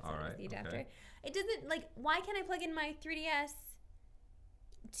adapters. That's All what it is, right, the adapter. okay. It doesn't like why can't I plug in my 3DS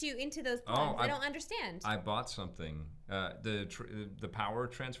into those Oh, plugs? I don't understand. I bought something. The power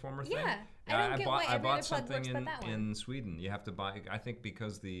transformer thing. Yeah, I don't get why I every bought other plug works something but that one. in Sweden. You have to buy. I think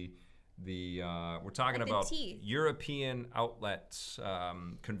because the we're talking Like the about teeth. European outlets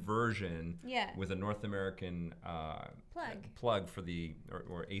conversion Yeah. with a North American Plug. for the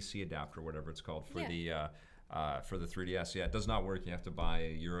or AC adapter, whatever it's called for Yeah. the 3DS. Yeah, it does not work. You have to buy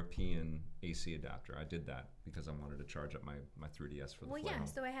a European AC adapter. I did that because I wanted to charge up my 3DS for the Well, flight yeah. home.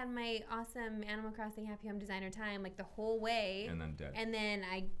 So I had my awesome Animal Crossing Happy Home Designer time like the whole way, And then dead. and then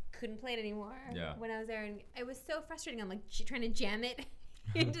I couldn't play it anymore. Yeah. When I was there, and it was so frustrating. I'm like trying to jam it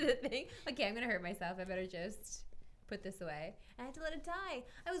into the thing. Okay, I'm gonna hurt myself. I better just put this away. I had to let it die.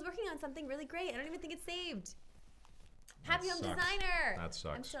 I was working on something really great. I don't even think it's saved. Happy Home sucks. Designer. That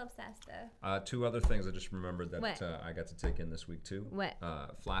sucks. I'm still obsessed though. Two other things I just remembered that What? I got to take in this week too. What?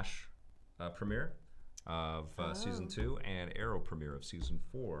 Flash premiere of season 2 and Arrow premiere of season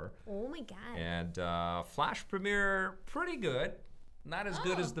 4. Oh my god. And Flash premiere pretty good. Not as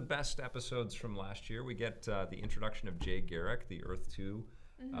good Oh. as the best episodes from last year. We get the introduction of Jay Garrick, the Earth 2,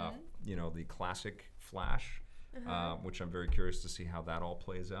 the classic Flash, which I'm very curious to see how that all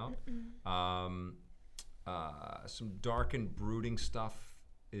plays out. Some dark and brooding stuff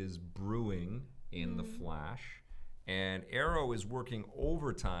is brewing in the Flash, And Arrow is working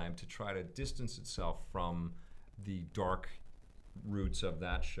overtime to try to distance itself from the dark roots of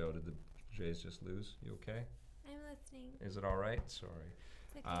that show. Did the Jays just lose? You okay? I'm listening. Is it all right? Sorry.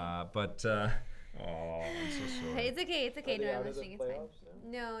 It's okay. Oh, I'm so sorry. It's okay. It's okay. Are they No, I'm out of the listening. It's fine. playoffs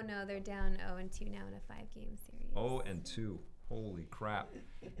now? No, they're down 0-2 now in a 5-game series. 0-2. Holy crap.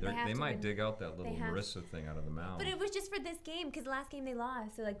 have They to might win. dig out that little They have- Marissa thing out of the mound. But it was just for this game because the last game they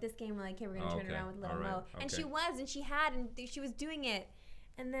lost. So like this game, we're like, okay, we're gonna Oh, turn okay. around with little All right. Mo, and she Okay. was, and she had, and she was doing it,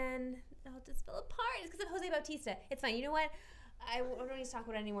 and then it all just fell apart. It's because of Jose Bautista. It's fine. You know what? I don't need to talk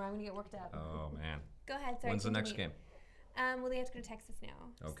about it anymore. I'm gonna get worked up. Oh, man. Go ahead. Sorry. When's the next continue. game? Well, they have to go to Texas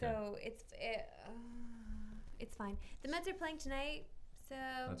now. Okay. So it's fine. The Mets are playing tonight. So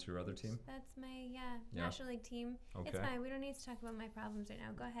That's your other team? That's my Yeah. National League team. It's Okay. fine. We don't need to talk about my problems right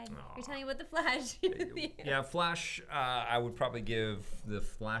now. Go ahead. Aw. You're telling me about the Flash. Yeah, Flash, I would probably give the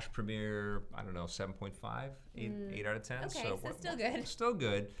Flash premiere, I don't know, 7.5, 8 out of 10. Okay, so what- still good. Still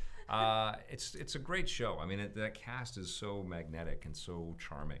good. It's a great show. I mean, that cast is so magnetic and so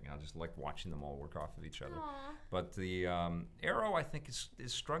charming. I just like watching them all work off of each other. Aw. But the Arrow, I think, is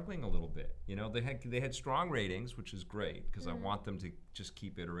struggling a little bit. You know, they had strong ratings, which is great because I want them to just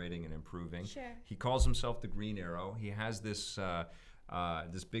keep iterating and improving. Sure. He calls himself the Green Arrow. He has this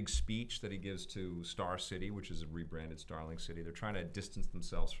this big speech that he gives to Star City, which is a rebranded Starling City. They're trying to distance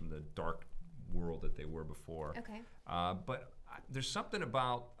themselves from the dark world that they were before. Okay. But there's something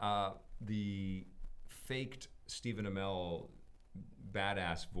about the faked Stephen Amell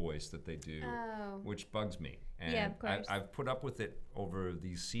badass voice that they do, Oh. which bugs me. And Yeah, of course. I've put up with it over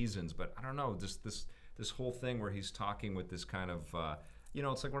these seasons, but I don't know, this whole thing where he's talking with this kind of,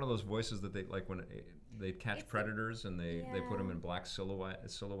 it's like one of those voices that they like when they catch It's predators and they put him Yeah. in black silhouette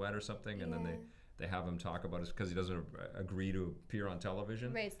or something, and then Yeah. they have him talk about it because he doesn't agree to appear on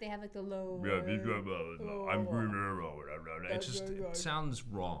television. Right, so they have like the low. I'm Green Arrow. It sounds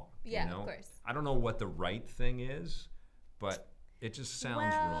wrong. Yeah, you know? of course. I don't know what the right thing is, but it just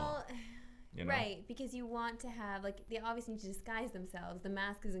sounds wrong. You know? Right, because you want to have like they obviously need to disguise themselves. The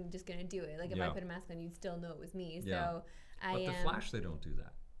mask isn't just gonna do it. Like if I Yeah. put a mask on, you'd still know it was me. Yeah. So I But the am. Flash, they don't do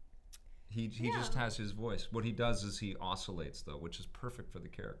that. He just No. has his voice. What he does is he oscillates though, which is perfect for the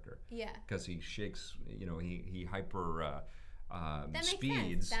character Yeah. because he shakes. He hyper That makes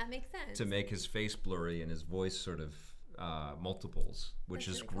speeds sense. That makes sense. to make his face blurry and his voice sort of multiples, which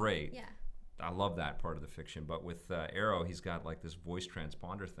That's is really cool. great. Yeah. I love that part of the fiction. But with Arrow, he's got like this voice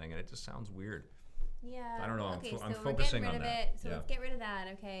transponder thing, and it just sounds weird. Yeah. I don't know, I'm Okay, fo- so I'm we're focusing getting rid on of that. it. So Yeah. let's get rid of that.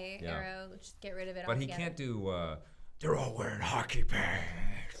 Okay, Yeah. Arrow. Let's just get rid of it. But he altogether. can't do. They're all wearing hockey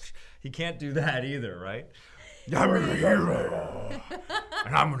pants. He can't do that either, right? I'm a hero,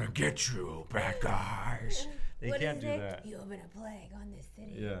 and I'm gonna get you, bad guys. He What can't is do it? that. You have been a plague on this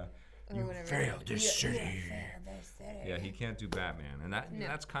city. Yeah. Or You whatever. failed this You city. failed this city. Yeah, he can't do Batman, and No.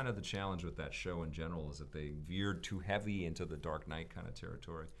 that's kind of the challenge with that show in general is that they veered too heavy into the Dark Knight kind of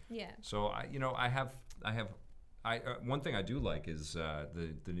territory. Yeah. So one thing I do like is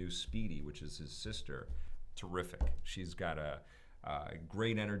the new Speedy, which is his sister. Terrific. She's got a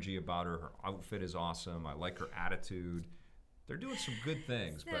great energy about her. Her outfit is awesome. I like her attitude. They're doing some good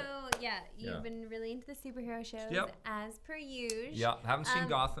things. So but yeah, you've yeah. been really into the superhero shows Yep. as per usual. yeah, haven't seen Um,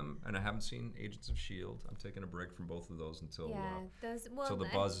 Gotham and I haven't seen Agents of S.H.I.E.L.D. I'm taking a break from both of those until Yeah, those. Well, the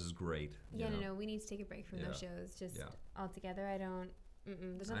buzz is great. Yeah, you know? no, we need to take a break from those Yeah. shows just Yeah. altogether. I don't.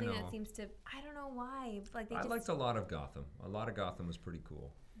 There's I nothing know. that seems to. I don't know why. Like they I just. liked a lot of Gotham. A lot of Gotham was pretty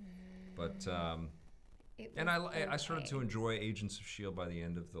cool. But it and was I started to okay. enjoy Agents of S.H.I.E.L.D. by the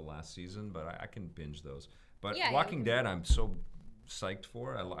end of the last season, but I can binge those. But Yeah, Walking you Dead, I'm so psyched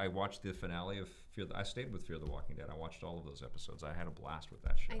for. I watched the finale of I stayed with Fear the Walking Dead. I watched all of those episodes. I had a blast with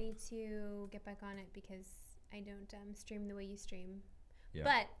that show. I need to get back on it because I don't stream the way you stream. Yeah.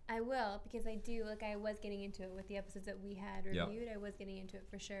 But I will because I do. Like I was getting into it with the episodes that we had Yeah. reviewed. I was getting into it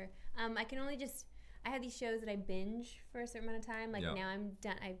for sure. I can only just. I have these shows that I binge for a certain amount of time. Like Yeah. now I'm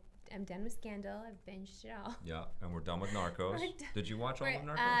done. I'm done with Scandal. I've binged it all. Yeah, and we're done with Narcos. We're done. Did you watch all of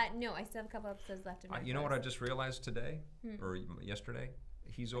Narcos? No, I still have a couple episodes left of Narcos. You know what I just realized today Hmm. or yesterday?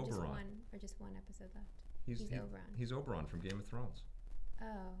 He's Or just Oberon. just one episode left. He's Oberon. He's Oberon from Game of Thrones. Oh.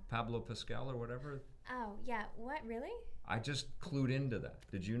 Pablo Pascal or whatever. Oh, yeah. What? Really? I just clued into that.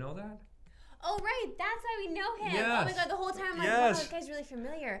 Did you know that? Oh, right. That's why we know him. Oh, my Yes. God. The whole time I'm like, Yes. wow, that guy's really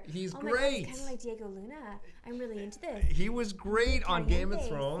familiar. He's oh my great. God, he's kind of like Diego Luna. I'm really into this. He was great on Game of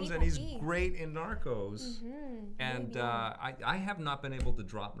Caliente, Thrones, sí, and he's papi. great in Narcos. Mm-hmm. And I have not been able to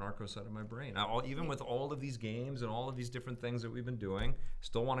drop Narcos out of my brain. Even with all of these games and all of these different things that we've been doing,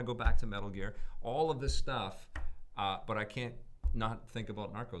 still want to go back to Metal Gear, all of this stuff, but I can't not think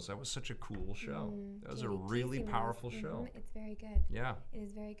about Narcos. That was such a cool show. That was a Jamie really Key powerful Simmons. show. It's very good. Yeah. It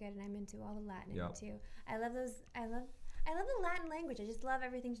is very good, and I'm into all the Latin Yeah. in it too. I love those. I love the Latin language. I just love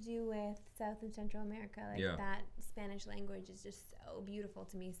everything to do with South and Central America. Like Yeah. that Spanish language is just so beautiful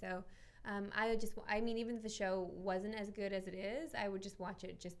to me. So I mean, even if the show wasn't as good as it is, I would just watch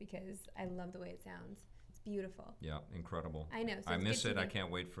it just because I love the way it sounds. It's beautiful. Yeah, incredible. I know. So I it's miss good it. I TV.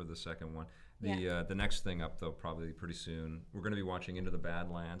 can't wait for the second one. Yeah. The next thing up though, probably pretty soon. We're going to be watching Into the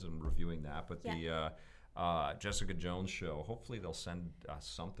Badlands and reviewing that. But the Jessica Jones show. Hopefully they'll send us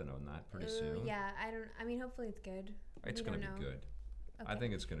something on that pretty soon. Yeah, I mean, hopefully it's good. It's We going to don't be know. good. I Okay.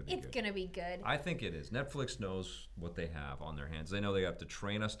 think it's going to be It's good. gonna be good. I think it is. Netflix knows what they have on their hands. They know they have to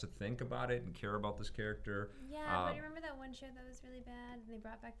train us to think about it and care about this character. Yeah, but remember that one show that was really bad and they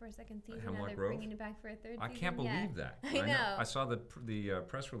brought back for a second season? Now Hemlock they're Grove? bringing it back for a third I season. can't believe Yeah. that. I know. I saw the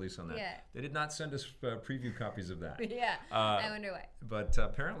press release on that. Yeah. They did not send us preview copies of that. Yeah, I wonder why. But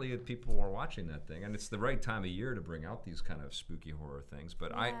apparently people were watching that thing, and it's the right time of year to bring out these kind of spooky horror things. But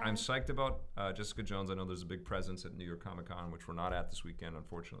Yeah. I'm psyched about Jessica Jones. I know there's a big presence at New York Comic Con, which we're not at this weekend,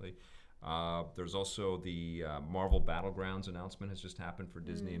 unfortunately. There's also the Marvel Battlegrounds announcement has just happened for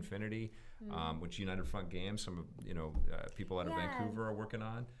Disney Infinity, which United Front Games, some of people out of Yeah. Vancouver are working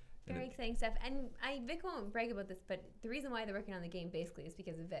on. And Very exciting stuff. And Vic won't brag about this, but the reason why they're working on the game basically is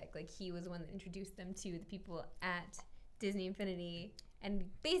because of Vic. Like, he was the one that introduced them to the people at Disney Infinity. And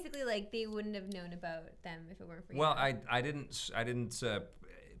basically, like, they wouldn't have known about them if it weren't for Well, you. I didn't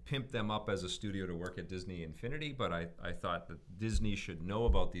pimp them up as a studio to work at Disney Infinity, but I thought that Disney should know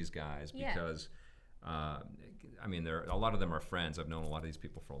about these guys Yeah. because, I mean, a lot of them are friends. I've known a lot of these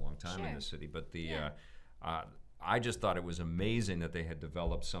people for a long time in Sure. the city, but Yeah. I just thought it was amazing that they had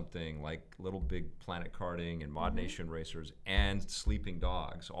developed something like Little Big Planet Karting and Mod Nation Racers and Sleeping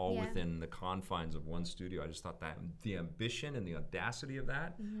Dogs all Yeah. within the confines of one studio. I just thought that the ambition and the audacity of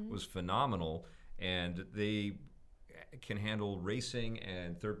that Mm-hmm. was phenomenal, and they can handle racing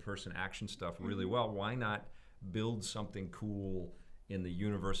and third-person action stuff really Mm-hmm. well. Why not build something cool in the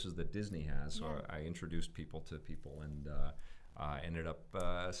universes that Disney has? So Yeah. I introduced people to people and ended up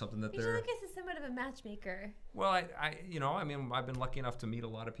something that You they're... should look as somewhat of a matchmaker. Well, I mean, I've been lucky enough to meet a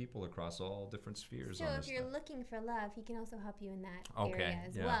lot of people across all different spheres. So on if this you're stuff. looking for love, he can also help you in that Okay, area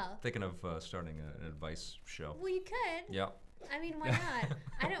as yeah. well. Thinking of starting an advice show. Well, you could. Yeah. I mean, why not?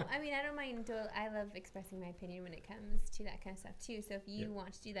 I don't mind. I love expressing my opinion when it comes to that kind of stuff too. So if you Yeah.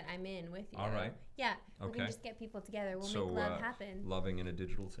 want to do that, I'm in with you. All right. Yeah. We Okay. can just get people together. We'll So, make love happen. Loving in a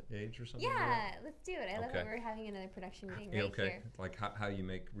digital age or something? like Yeah, let's do it. I love Okay. that we're having another production meeting that? right Okay. here. Like how you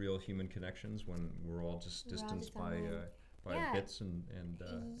make real human connections when we're all just We're all distanced just by online. by bits and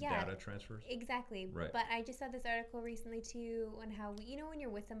Yeah. data transfers. Exactly. Right. But I just saw this article recently too on how when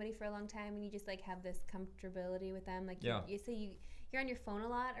you're with somebody for a long time and you just like have this comfortability with them, like Yeah. you're on your phone a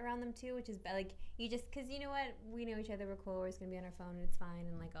lot around them too, which is like you just because you know what, we know each other, we're cool, we're just gonna be on our phone and it's fine,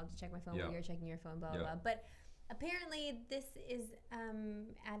 and like I'll just check my phone Yeah. while you're checking your phone, blah blah Yeah. blah. But apparently this is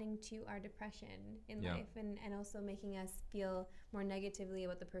adding to our depression in Yeah. life and also making us feel more negatively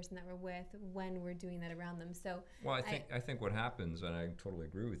about the person that we're with when we're doing that around them. So Well, I think what happens, and I totally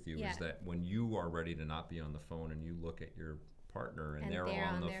agree with you, Yeah. is that when you are ready to not be on the phone and you look at your partner and, and they're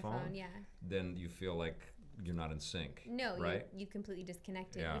on the their phone, yeah. then you feel like you're not in sync. No, right? you completely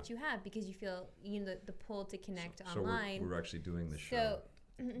disconnected, Yeah. which you have because you feel the pull to connect So online. we're actually doing the show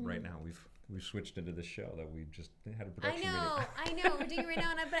So right now. We've switched into the show that we just had a I production know, meeting. I know, we're doing it right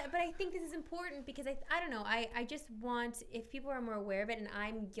now, but I think this is important because I don't know, I just want if people are more aware of it, and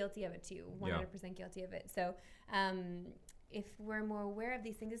I'm guilty of it too, 100% guilty of it. So if we're more aware of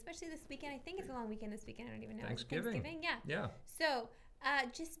these things, especially this weekend, I think it's a long weekend this weekend. I don't even know. Thanksgiving. Yeah. Yeah. So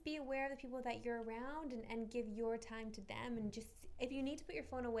just be aware of the people that you're around and give your time to them, and just if you need to put your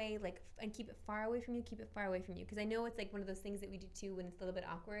phone away and keep it far away from you, keep it far away from you, because I know it's like one of those things that we do too when it's a little bit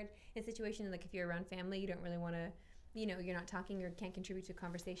awkward in a situation, like if you're around family, you don't really want to, you're not talking or can't contribute to a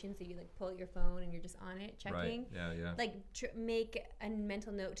conversation, so you like pull out your phone and you're just on it checking. Right. Yeah. Like make a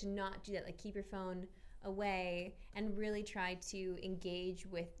mental note to not do that, like keep your phone away and really try to engage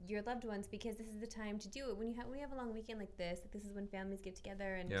with your loved ones, because this is the time to do it when we have a long weekend like this is when families get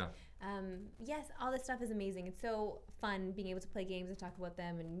together, and Yeah. yes, all this stuff is amazing. It's so fun being able to play games and talk about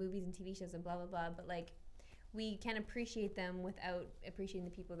them and movies and TV shows and blah blah blah, but like we can appreciate them without appreciating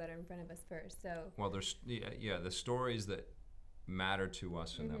the people that are in front of us first. So Well, there's the stories that matter to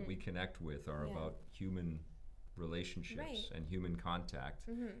us and that we connect with are Yeah. about human relationships Right. and human contact.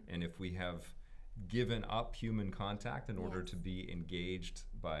 And if we have given up human contact in order Yes. to be engaged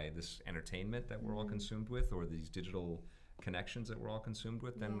by this entertainment that we're all consumed with, or these digital connections that we're all consumed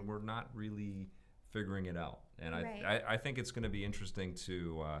with, then Yeah. we're not really figuring it out. And Right. I think it's going to be interesting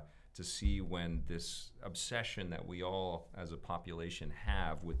to see when this obsession that we all as a population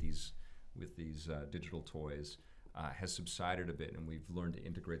have with these digital toys has subsided a bit, and we've learned to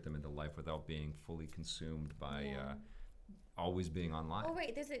integrate them into life without being fully consumed by always being online. Oh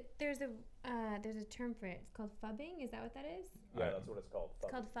right, there's a term for it. It's called fubbing. Is that what that is? Yeah, that's what it's called.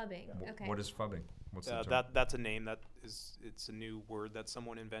 It's called fubbing. Okay. What is fubbing? What's the term? That's a name it's a new word that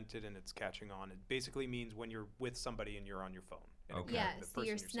someone invented and it's catching on. It basically means when you're with somebody and you're on your phone. And Okay. Yeah, the so person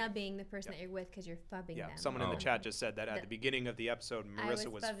you're seeing. snubbing the person that you're with because you're fubbing Yeah, them. someone in the Oh. chat just said that at The- the beginning of the episode, Marissa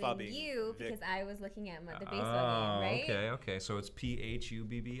was fubbing you Vic. because I was looking at the baseball Oh, game, right? okay. So it's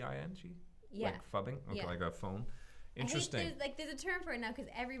PHUBBING? Yeah. Like fubbing? Okay, Yeah. like a phone. I hate Interesting. there's a term for it now because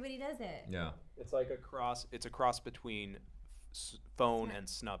everybody does it. Yeah. It's like a It's a cross between phone Snub. and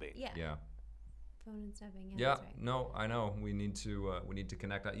snubbing. Yeah. Yeah. Phone and stubbing. Yeah. Yeah, That's right. no, I know. We need to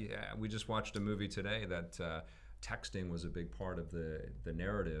connect. Yeah, we just watched a movie today that texting was a big part of the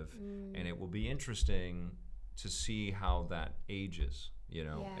narrative, and it will be interesting to see how that ages, you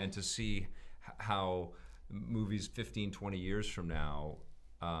know, Yeah. and to see how movies 15, 20 years from now,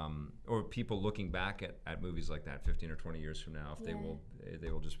 or people looking back at movies like that 15 or 20 years from now, if Yeah.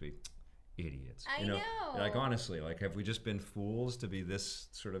 they will just be idiots. I you know? know. Like honestly, like have we just been fools to be this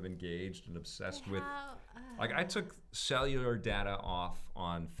sort of engaged and obsessed with? Like I took cellular data off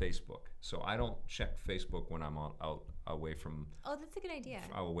on Facebook, so I don't check Facebook when I'm out away from Oh, that's a good idea.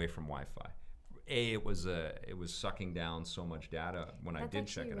 Wi-Fi. It was sucking down so much data when I That's did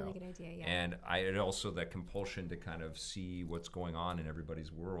check actually it a really out, good idea. Yeah. and I had also that compulsion to kind of see what's going on in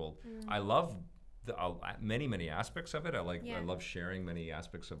everybody's world. Mm. I love many aspects of it. I Yeah. love sharing many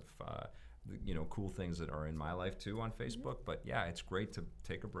aspects of cool things that are in my life too on Facebook. But yeah, it's great to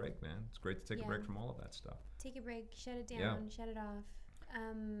take a break, man. It's great to take a Yeah. break from all of that stuff. Take a break. Shut it down. Yeah. Shut it off.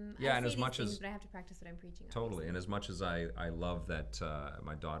 Yeah, I and say as these much things, as- but I have to practice what I'm preaching. Totally, and obviously. as much as I love that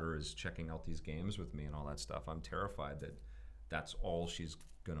my daughter is checking out these games with me and all that stuff, I'm terrified that that's all she's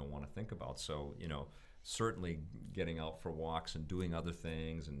gonna want to think about. So certainly getting out for walks and doing other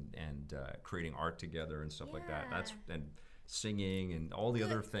things and creating art together and stuff like that. That's Yeah. and singing and all the Go-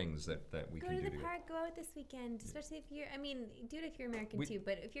 other things that we Go can to do the together. park. Go out this weekend, especially if you're. I mean, do it if you're American We- too.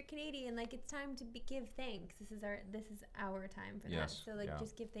 But if you're Canadian, like it's time to give thanks. This is our time for Yes, that. So like yeah.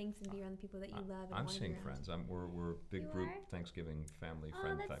 just give thanks and be around the people that you love. And I'm wanna be seeing around. friends. We're a big You group are? Thanksgiving family Oh,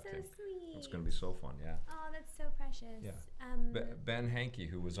 friend that's type so thing. sweet. It's going to be so fun. Yeah. Oh, that's so precious. Yeah. Ben Hankey,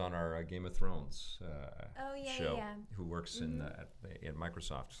 who was on our Game of Thrones Oh, yeah, show, yeah. who works at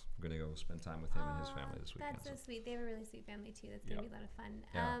Microsoft. I'm going to go spend time with him and his Aw, family this weekend. That's so sweet. They have a really sweet family too. That's Yeah. gonna be a lot of fun.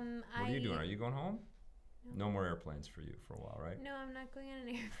 Yeah. What are you doing? Are you going home? No more airplanes for you for a while, right? No, I'm not going on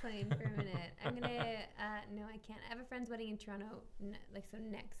an airplane for a minute. I'm gonna. No, I can't. I have a friend's wedding in Toronto,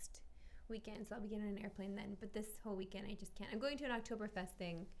 next weekend, so I'll be getting on an airplane then. But this whole weekend, I just can't. I'm going to an Oktoberfest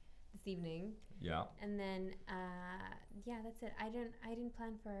thing this evening, Yeah. and then that's it. I didn't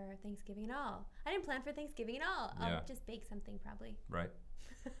plan for Thanksgiving at all. I'll Yeah. just bake something probably. Right.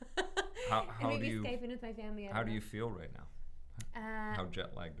 How and maybe do you Skype in with my family. I how don't do know. you feel right now? How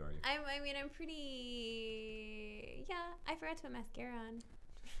jet lagged are you? I'm pretty. Yeah, I forgot to put mascara on.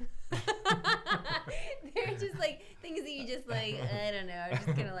 They're just like things that you just like. I don't know. I'm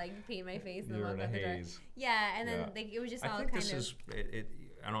just gonna like paint my face and then You're walk in a out the door. haze. Yeah, and then Yeah. like it was just I all think kind this of. is it.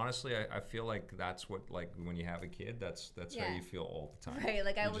 And honestly, I feel like that's what like when you have a kid, that's how Yeah. you feel all the time. Right,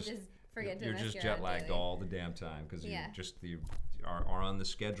 like I You will just forget to You're put just mascara jet on lagged daily. all the damn time because Yeah. you are on the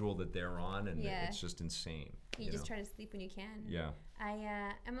schedule that they're on, and Yeah. it's just insane. You just know? try to sleep when you can. Yeah.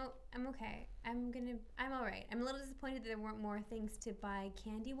 I'm okay. I'm all right. I'm a little disappointed that there weren't more things to buy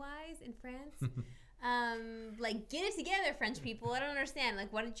candy wise in France. Like get it together, French people. I don't understand.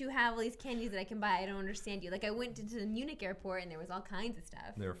 Like, why don't you have all these candies that I can buy? I don't understand you. Like, I went into the Munich airport and there was all kinds of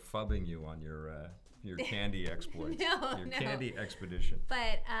stuff. They're fubbing you on your candy exploits. No, your no. candy expedition.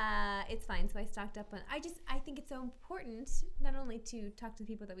 But it's fine. So I stocked up on. I think it's so important not only to talk to the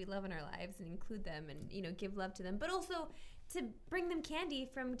people that we love in our lives and include them and give love to them, but also to bring them candy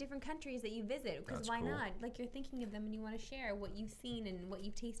from different countries that you visit. Because That's why cool. not? Like you're thinking of them and you want to share what you've seen and what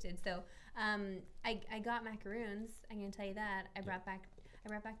you've tasted. So I got macaroons. I'm gonna tell you that. I brought back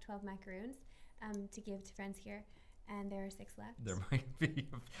 12 macaroons to give to friends here. And there are 6 left. There might be.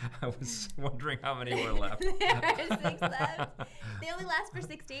 I was wondering how many were left. There are 6 left. They only last for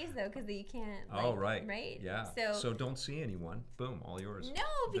 6 days though, because you can't. Oh right. Right. Yeah. So don't see anyone. Boom, all yours. No,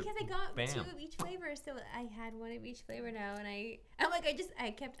 because I got Bam. 2 of each flavor, so I had 1 of each flavor now, and I'll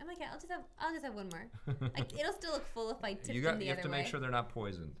just have one more. Like, it'll still look full if I tip You them the have other to make way. sure they're not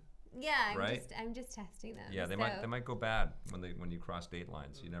poisoned. Yeah, Right? I'm just testing them. Yeah, they might go bad when you cross date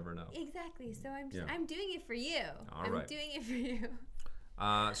lines. You never know. Exactly. So Yeah. I'm doing it for you. All I'm right. doing it for you.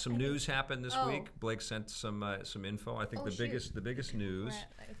 Some news happened this Oh. week. Blake sent some info. I think Oh, the shoot. biggest news.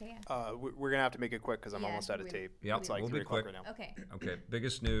 Okay. Yeah. We're gonna have to make it quick because I'm Yeah, almost out of really- tape. Yep, It's like we'll 3 be o'clock quick. right now. Okay. Okay,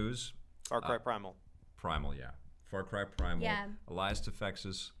 biggest news. Far Cry Primal. Primal, yeah. Far Cry Primal. Yeah. Elias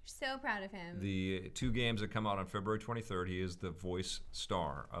Tefexis. So proud of him. The 2 games that come out on February 23rd, he is the voice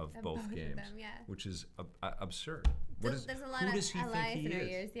star of Of both both of games, them, yeah. which is absurd. There's a lot who of does he Elias think he in our is?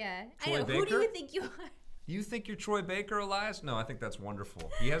 ears. Yeah. Troy I know. Who do Baker? you think you are? You think you're Troy Baker, Elias? No, I think that's wonderful.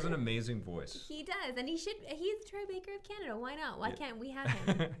 He has an amazing voice. He does, and he's Troy Baker of Canada. Why not? Why Yeah. can't we have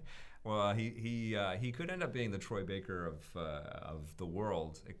him? Well, he could end up being the Troy Baker of the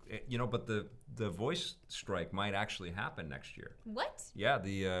world, but the voice strike might actually happen next year. What? Yeah,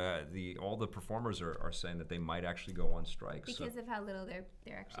 the all the performers are saying that they might actually go on strike. Because of how little they're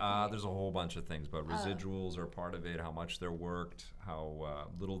actually. There's a whole bunch of things, but residuals are part of it. How much they're worked, how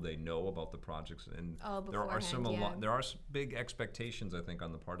little they know about the projects, and there are beforehand, there are some big expectations, I think,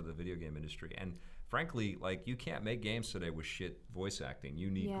 on the part of the video game industry. And frankly, like, you can't make games today with shit voice acting. You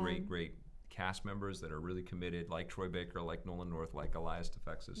need great cast members that are really committed, like Troy Baker, like Nolan North, like Elias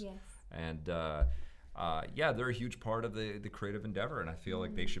Tefexis. Yes. And they're a huge part of the creative endeavor, and I feel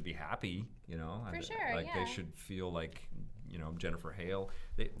like they should be happy, For and, sure, like yeah. they should feel like, Jennifer Hale,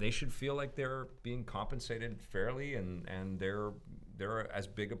 they should feel like they're being compensated fairly, and they're as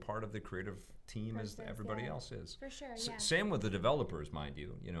big a part of the creative team as Process, everybody yeah. else is. For sure, yeah. Same with the developers, mind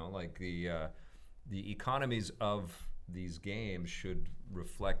you. Like the economies of these games should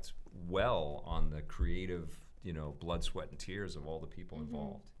reflect well on the creative, blood, sweat, and tears of all the people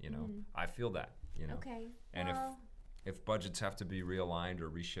involved. I feel that. Okay. And well, if budgets have to be realigned or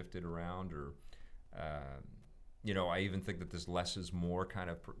reshifted around, or I even think that this less is more kind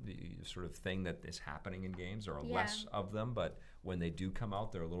of sort of thing that is happening in games. There are less of them, but when they do come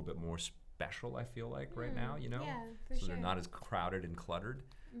out, they're a little bit more special, I feel like, right now, Yeah, for so sure. they're not as crowded and cluttered.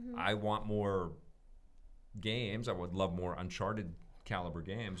 I want more games. I would love more Uncharted caliber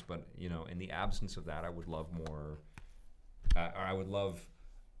games, but in the absence of that, I would love more. Or I would love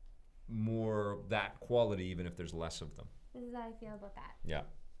more that quality, even if there's less of them. this is how I feel about that. Yeah,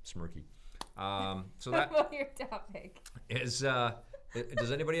 smirky. So that About your topic. is.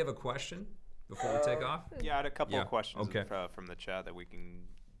 Does anybody have a question before we take off? Yeah, I had a couple Yeah, of questions okay. from the chat that we can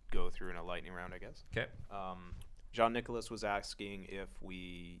go through in a lightning round, I guess. Okay. John Nicholas was asking if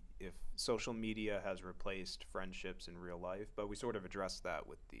social media has replaced friendships in real life, but we sort of addressed that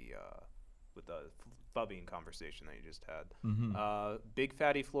with the phubbing conversation that you just had. Big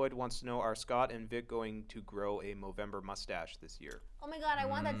Fatty Floyd wants to know: are Scott and Vic going to grow a Movember mustache this year? Oh my God, I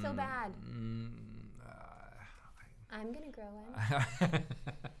want that so bad. I'm gonna grow one.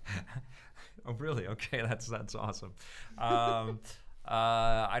 Oh, really? Okay, that's awesome.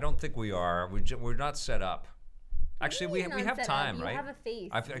 I don't think we are. We're not set up. Actually, we You're not have set up. time, You right? have a face.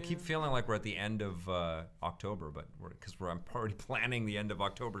 I keep feeling like we're at the end of October, but I'm already planning the end of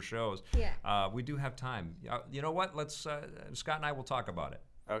October shows. Yeah. We do have time. You know what? Let's Scott and I will talk about it.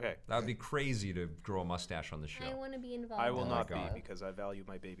 Okay. That would be crazy to grow a mustache on the show. I want to be involved. I will in not this, be though. because I value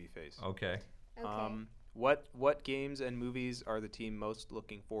my baby face. Okay. Okay. What games and movies are the team most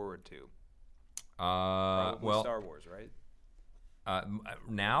looking forward to? Probably Well, Star Wars, right?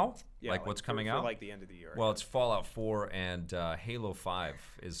 now, Yeah, like what's coming for out? like the end of the year. I Well, guess. it's Fallout 4 and Halo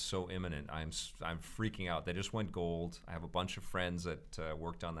 5 is so imminent. I'm freaking out. They just went gold. I have a bunch of friends that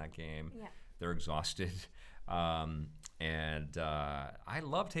worked on that game. Yeah. They're exhausted. And I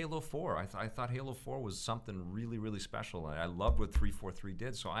loved Halo 4. I thought Halo 4 was something really, really special. And I loved what 343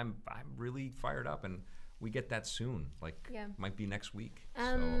 did. So I'm really fired up. And we get that soon. Like, Yeah. might be next week. So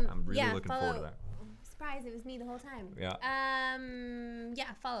I'm really yeah, looking forward to follow- that. Surprise, it was me the whole time. Yeah.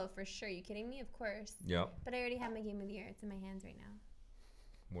 Yeah, follow for sure. You kidding me? Of course. Yep. But I already have my game of the year. It's in my hands right now.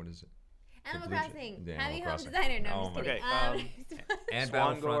 What is it? Animal Blue Jay- Crossing. the Happy Animal Home Crossing. Designer. No, Oh I'm my just God. kidding. And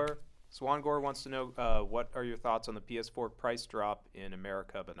Battlefront. Swangor wants to know what are your thoughts on the PS4 price drop in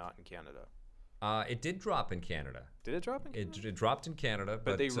America but not in Canada? It did drop in Canada. Did it drop in Canada? It dropped in Canada,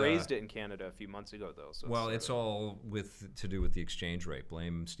 But they raised it in Canada a few months ago, though. So Well, it's all to do with the exchange rate.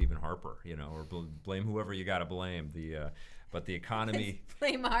 Blame Stephen Harper, or blame whoever you got to blame. but the economy.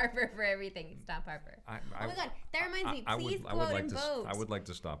 Blame Harper for everything. Stop Harper. Oh my God, that reminds me. Please go out and vote. I would like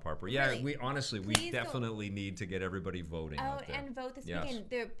to stop Harper. Yeah, Really? we honestly Please definitely need to get everybody voting out Out there. and vote this Yes. weekend.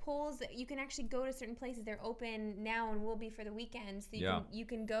 The polls, you can actually go to certain places. They're open now and will be for the weekend. So you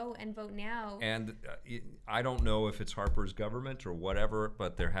can go and vote now. And I don't know if it's Harper's government or whatever,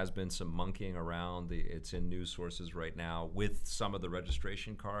 but there has been some monkeying around. It's in news sources right now with some of the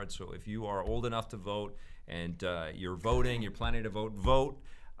registration cards. So if you are old enough to vote and you're voting, you're planning to vote.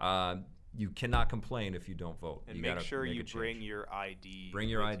 You cannot complain if you don't vote. And you make gotta sure make you a change. bring your ID. Bring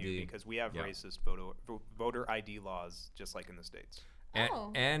your with you ID. because we have Yeah. racist voter ID laws just like in the States.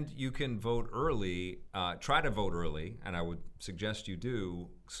 And you can vote early. Try to vote early, and I would suggest you do,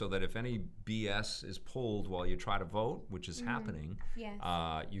 so that if any BS is pulled while you try to vote, which is happening, Yes.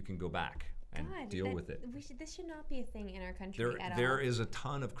 you can go back and deal with it. This should not be a thing in our country at all. There is a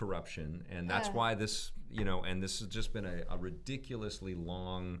ton of corruption, and that's why this, and this has just been a ridiculously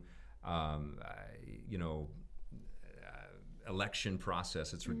long, election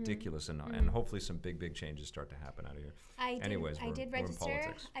process. It's ridiculous, and hopefully some big changes start to happen out of here. I did we're in register.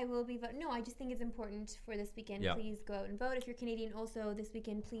 politics. I will be voting. No, I just think it's important for this weekend. Yeah. Please go out and vote. If you're Canadian, also this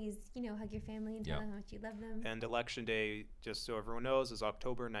weekend, please, hug your family and tell them how much you love them. And Election Day, just so everyone knows, is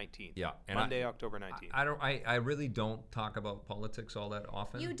October 19th. Yeah, and Monday, October 19th. I really don't talk about politics all that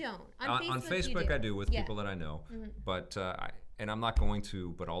often. You don't. On Facebook, I do with people that I know, but I'm not going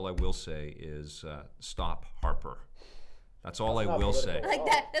to. But all I will say is stop Harper. That's all I will say. Like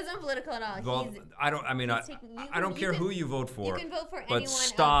that. That's not political at all. Well, I don't care who you vote for. You can vote for but anyone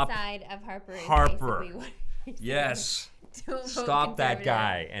stop outside of Harper. is Harper. basically what you're saying. Yes. Don't vote Stop that conservative.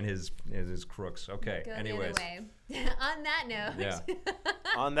 guy and his crooks. Okay. Go Anyways. the other way. On that note. Yeah.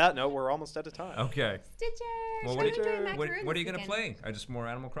 On that note, we're almost out of time. Okay. Stitcher. Well, Should we enjoy Macaroon what are you this going to weekend? play? Just more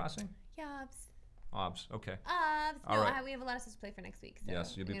Animal Crossing? Yobs. Obs. Okay. No, All right. we have a lot of stuff to play for next week. So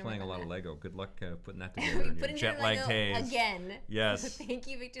Yes, you'll be I'm gonna playing a work lot on of that. Lego. Good luck putting that together in your Putting together jet-lagged Lego haze. again. Yes. Thank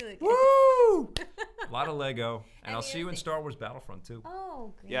you, Victor Lucas. Woo! A lot of Lego. And And I'll the see you other in thing- Star Wars Battlefront too.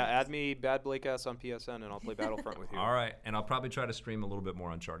 Oh, great. Yeah, add me Bad Blake S on PSN, and I'll play Battlefront with you. All right. And I'll probably try to stream a little bit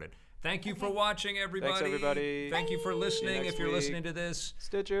more Uncharted. Thank you for watching, everybody. Thanks, everybody. Thank you for listening. next If you're week. listening to this,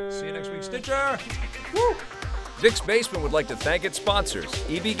 Stitcher. see you next week. Stitcher! Dick's Basement would like to thank its sponsors,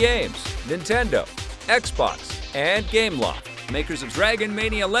 EB Games, Nintendo, Xbox, and Gameloft, makers of Dragon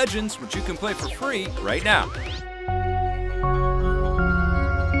Mania Legends, which you can play for free right now.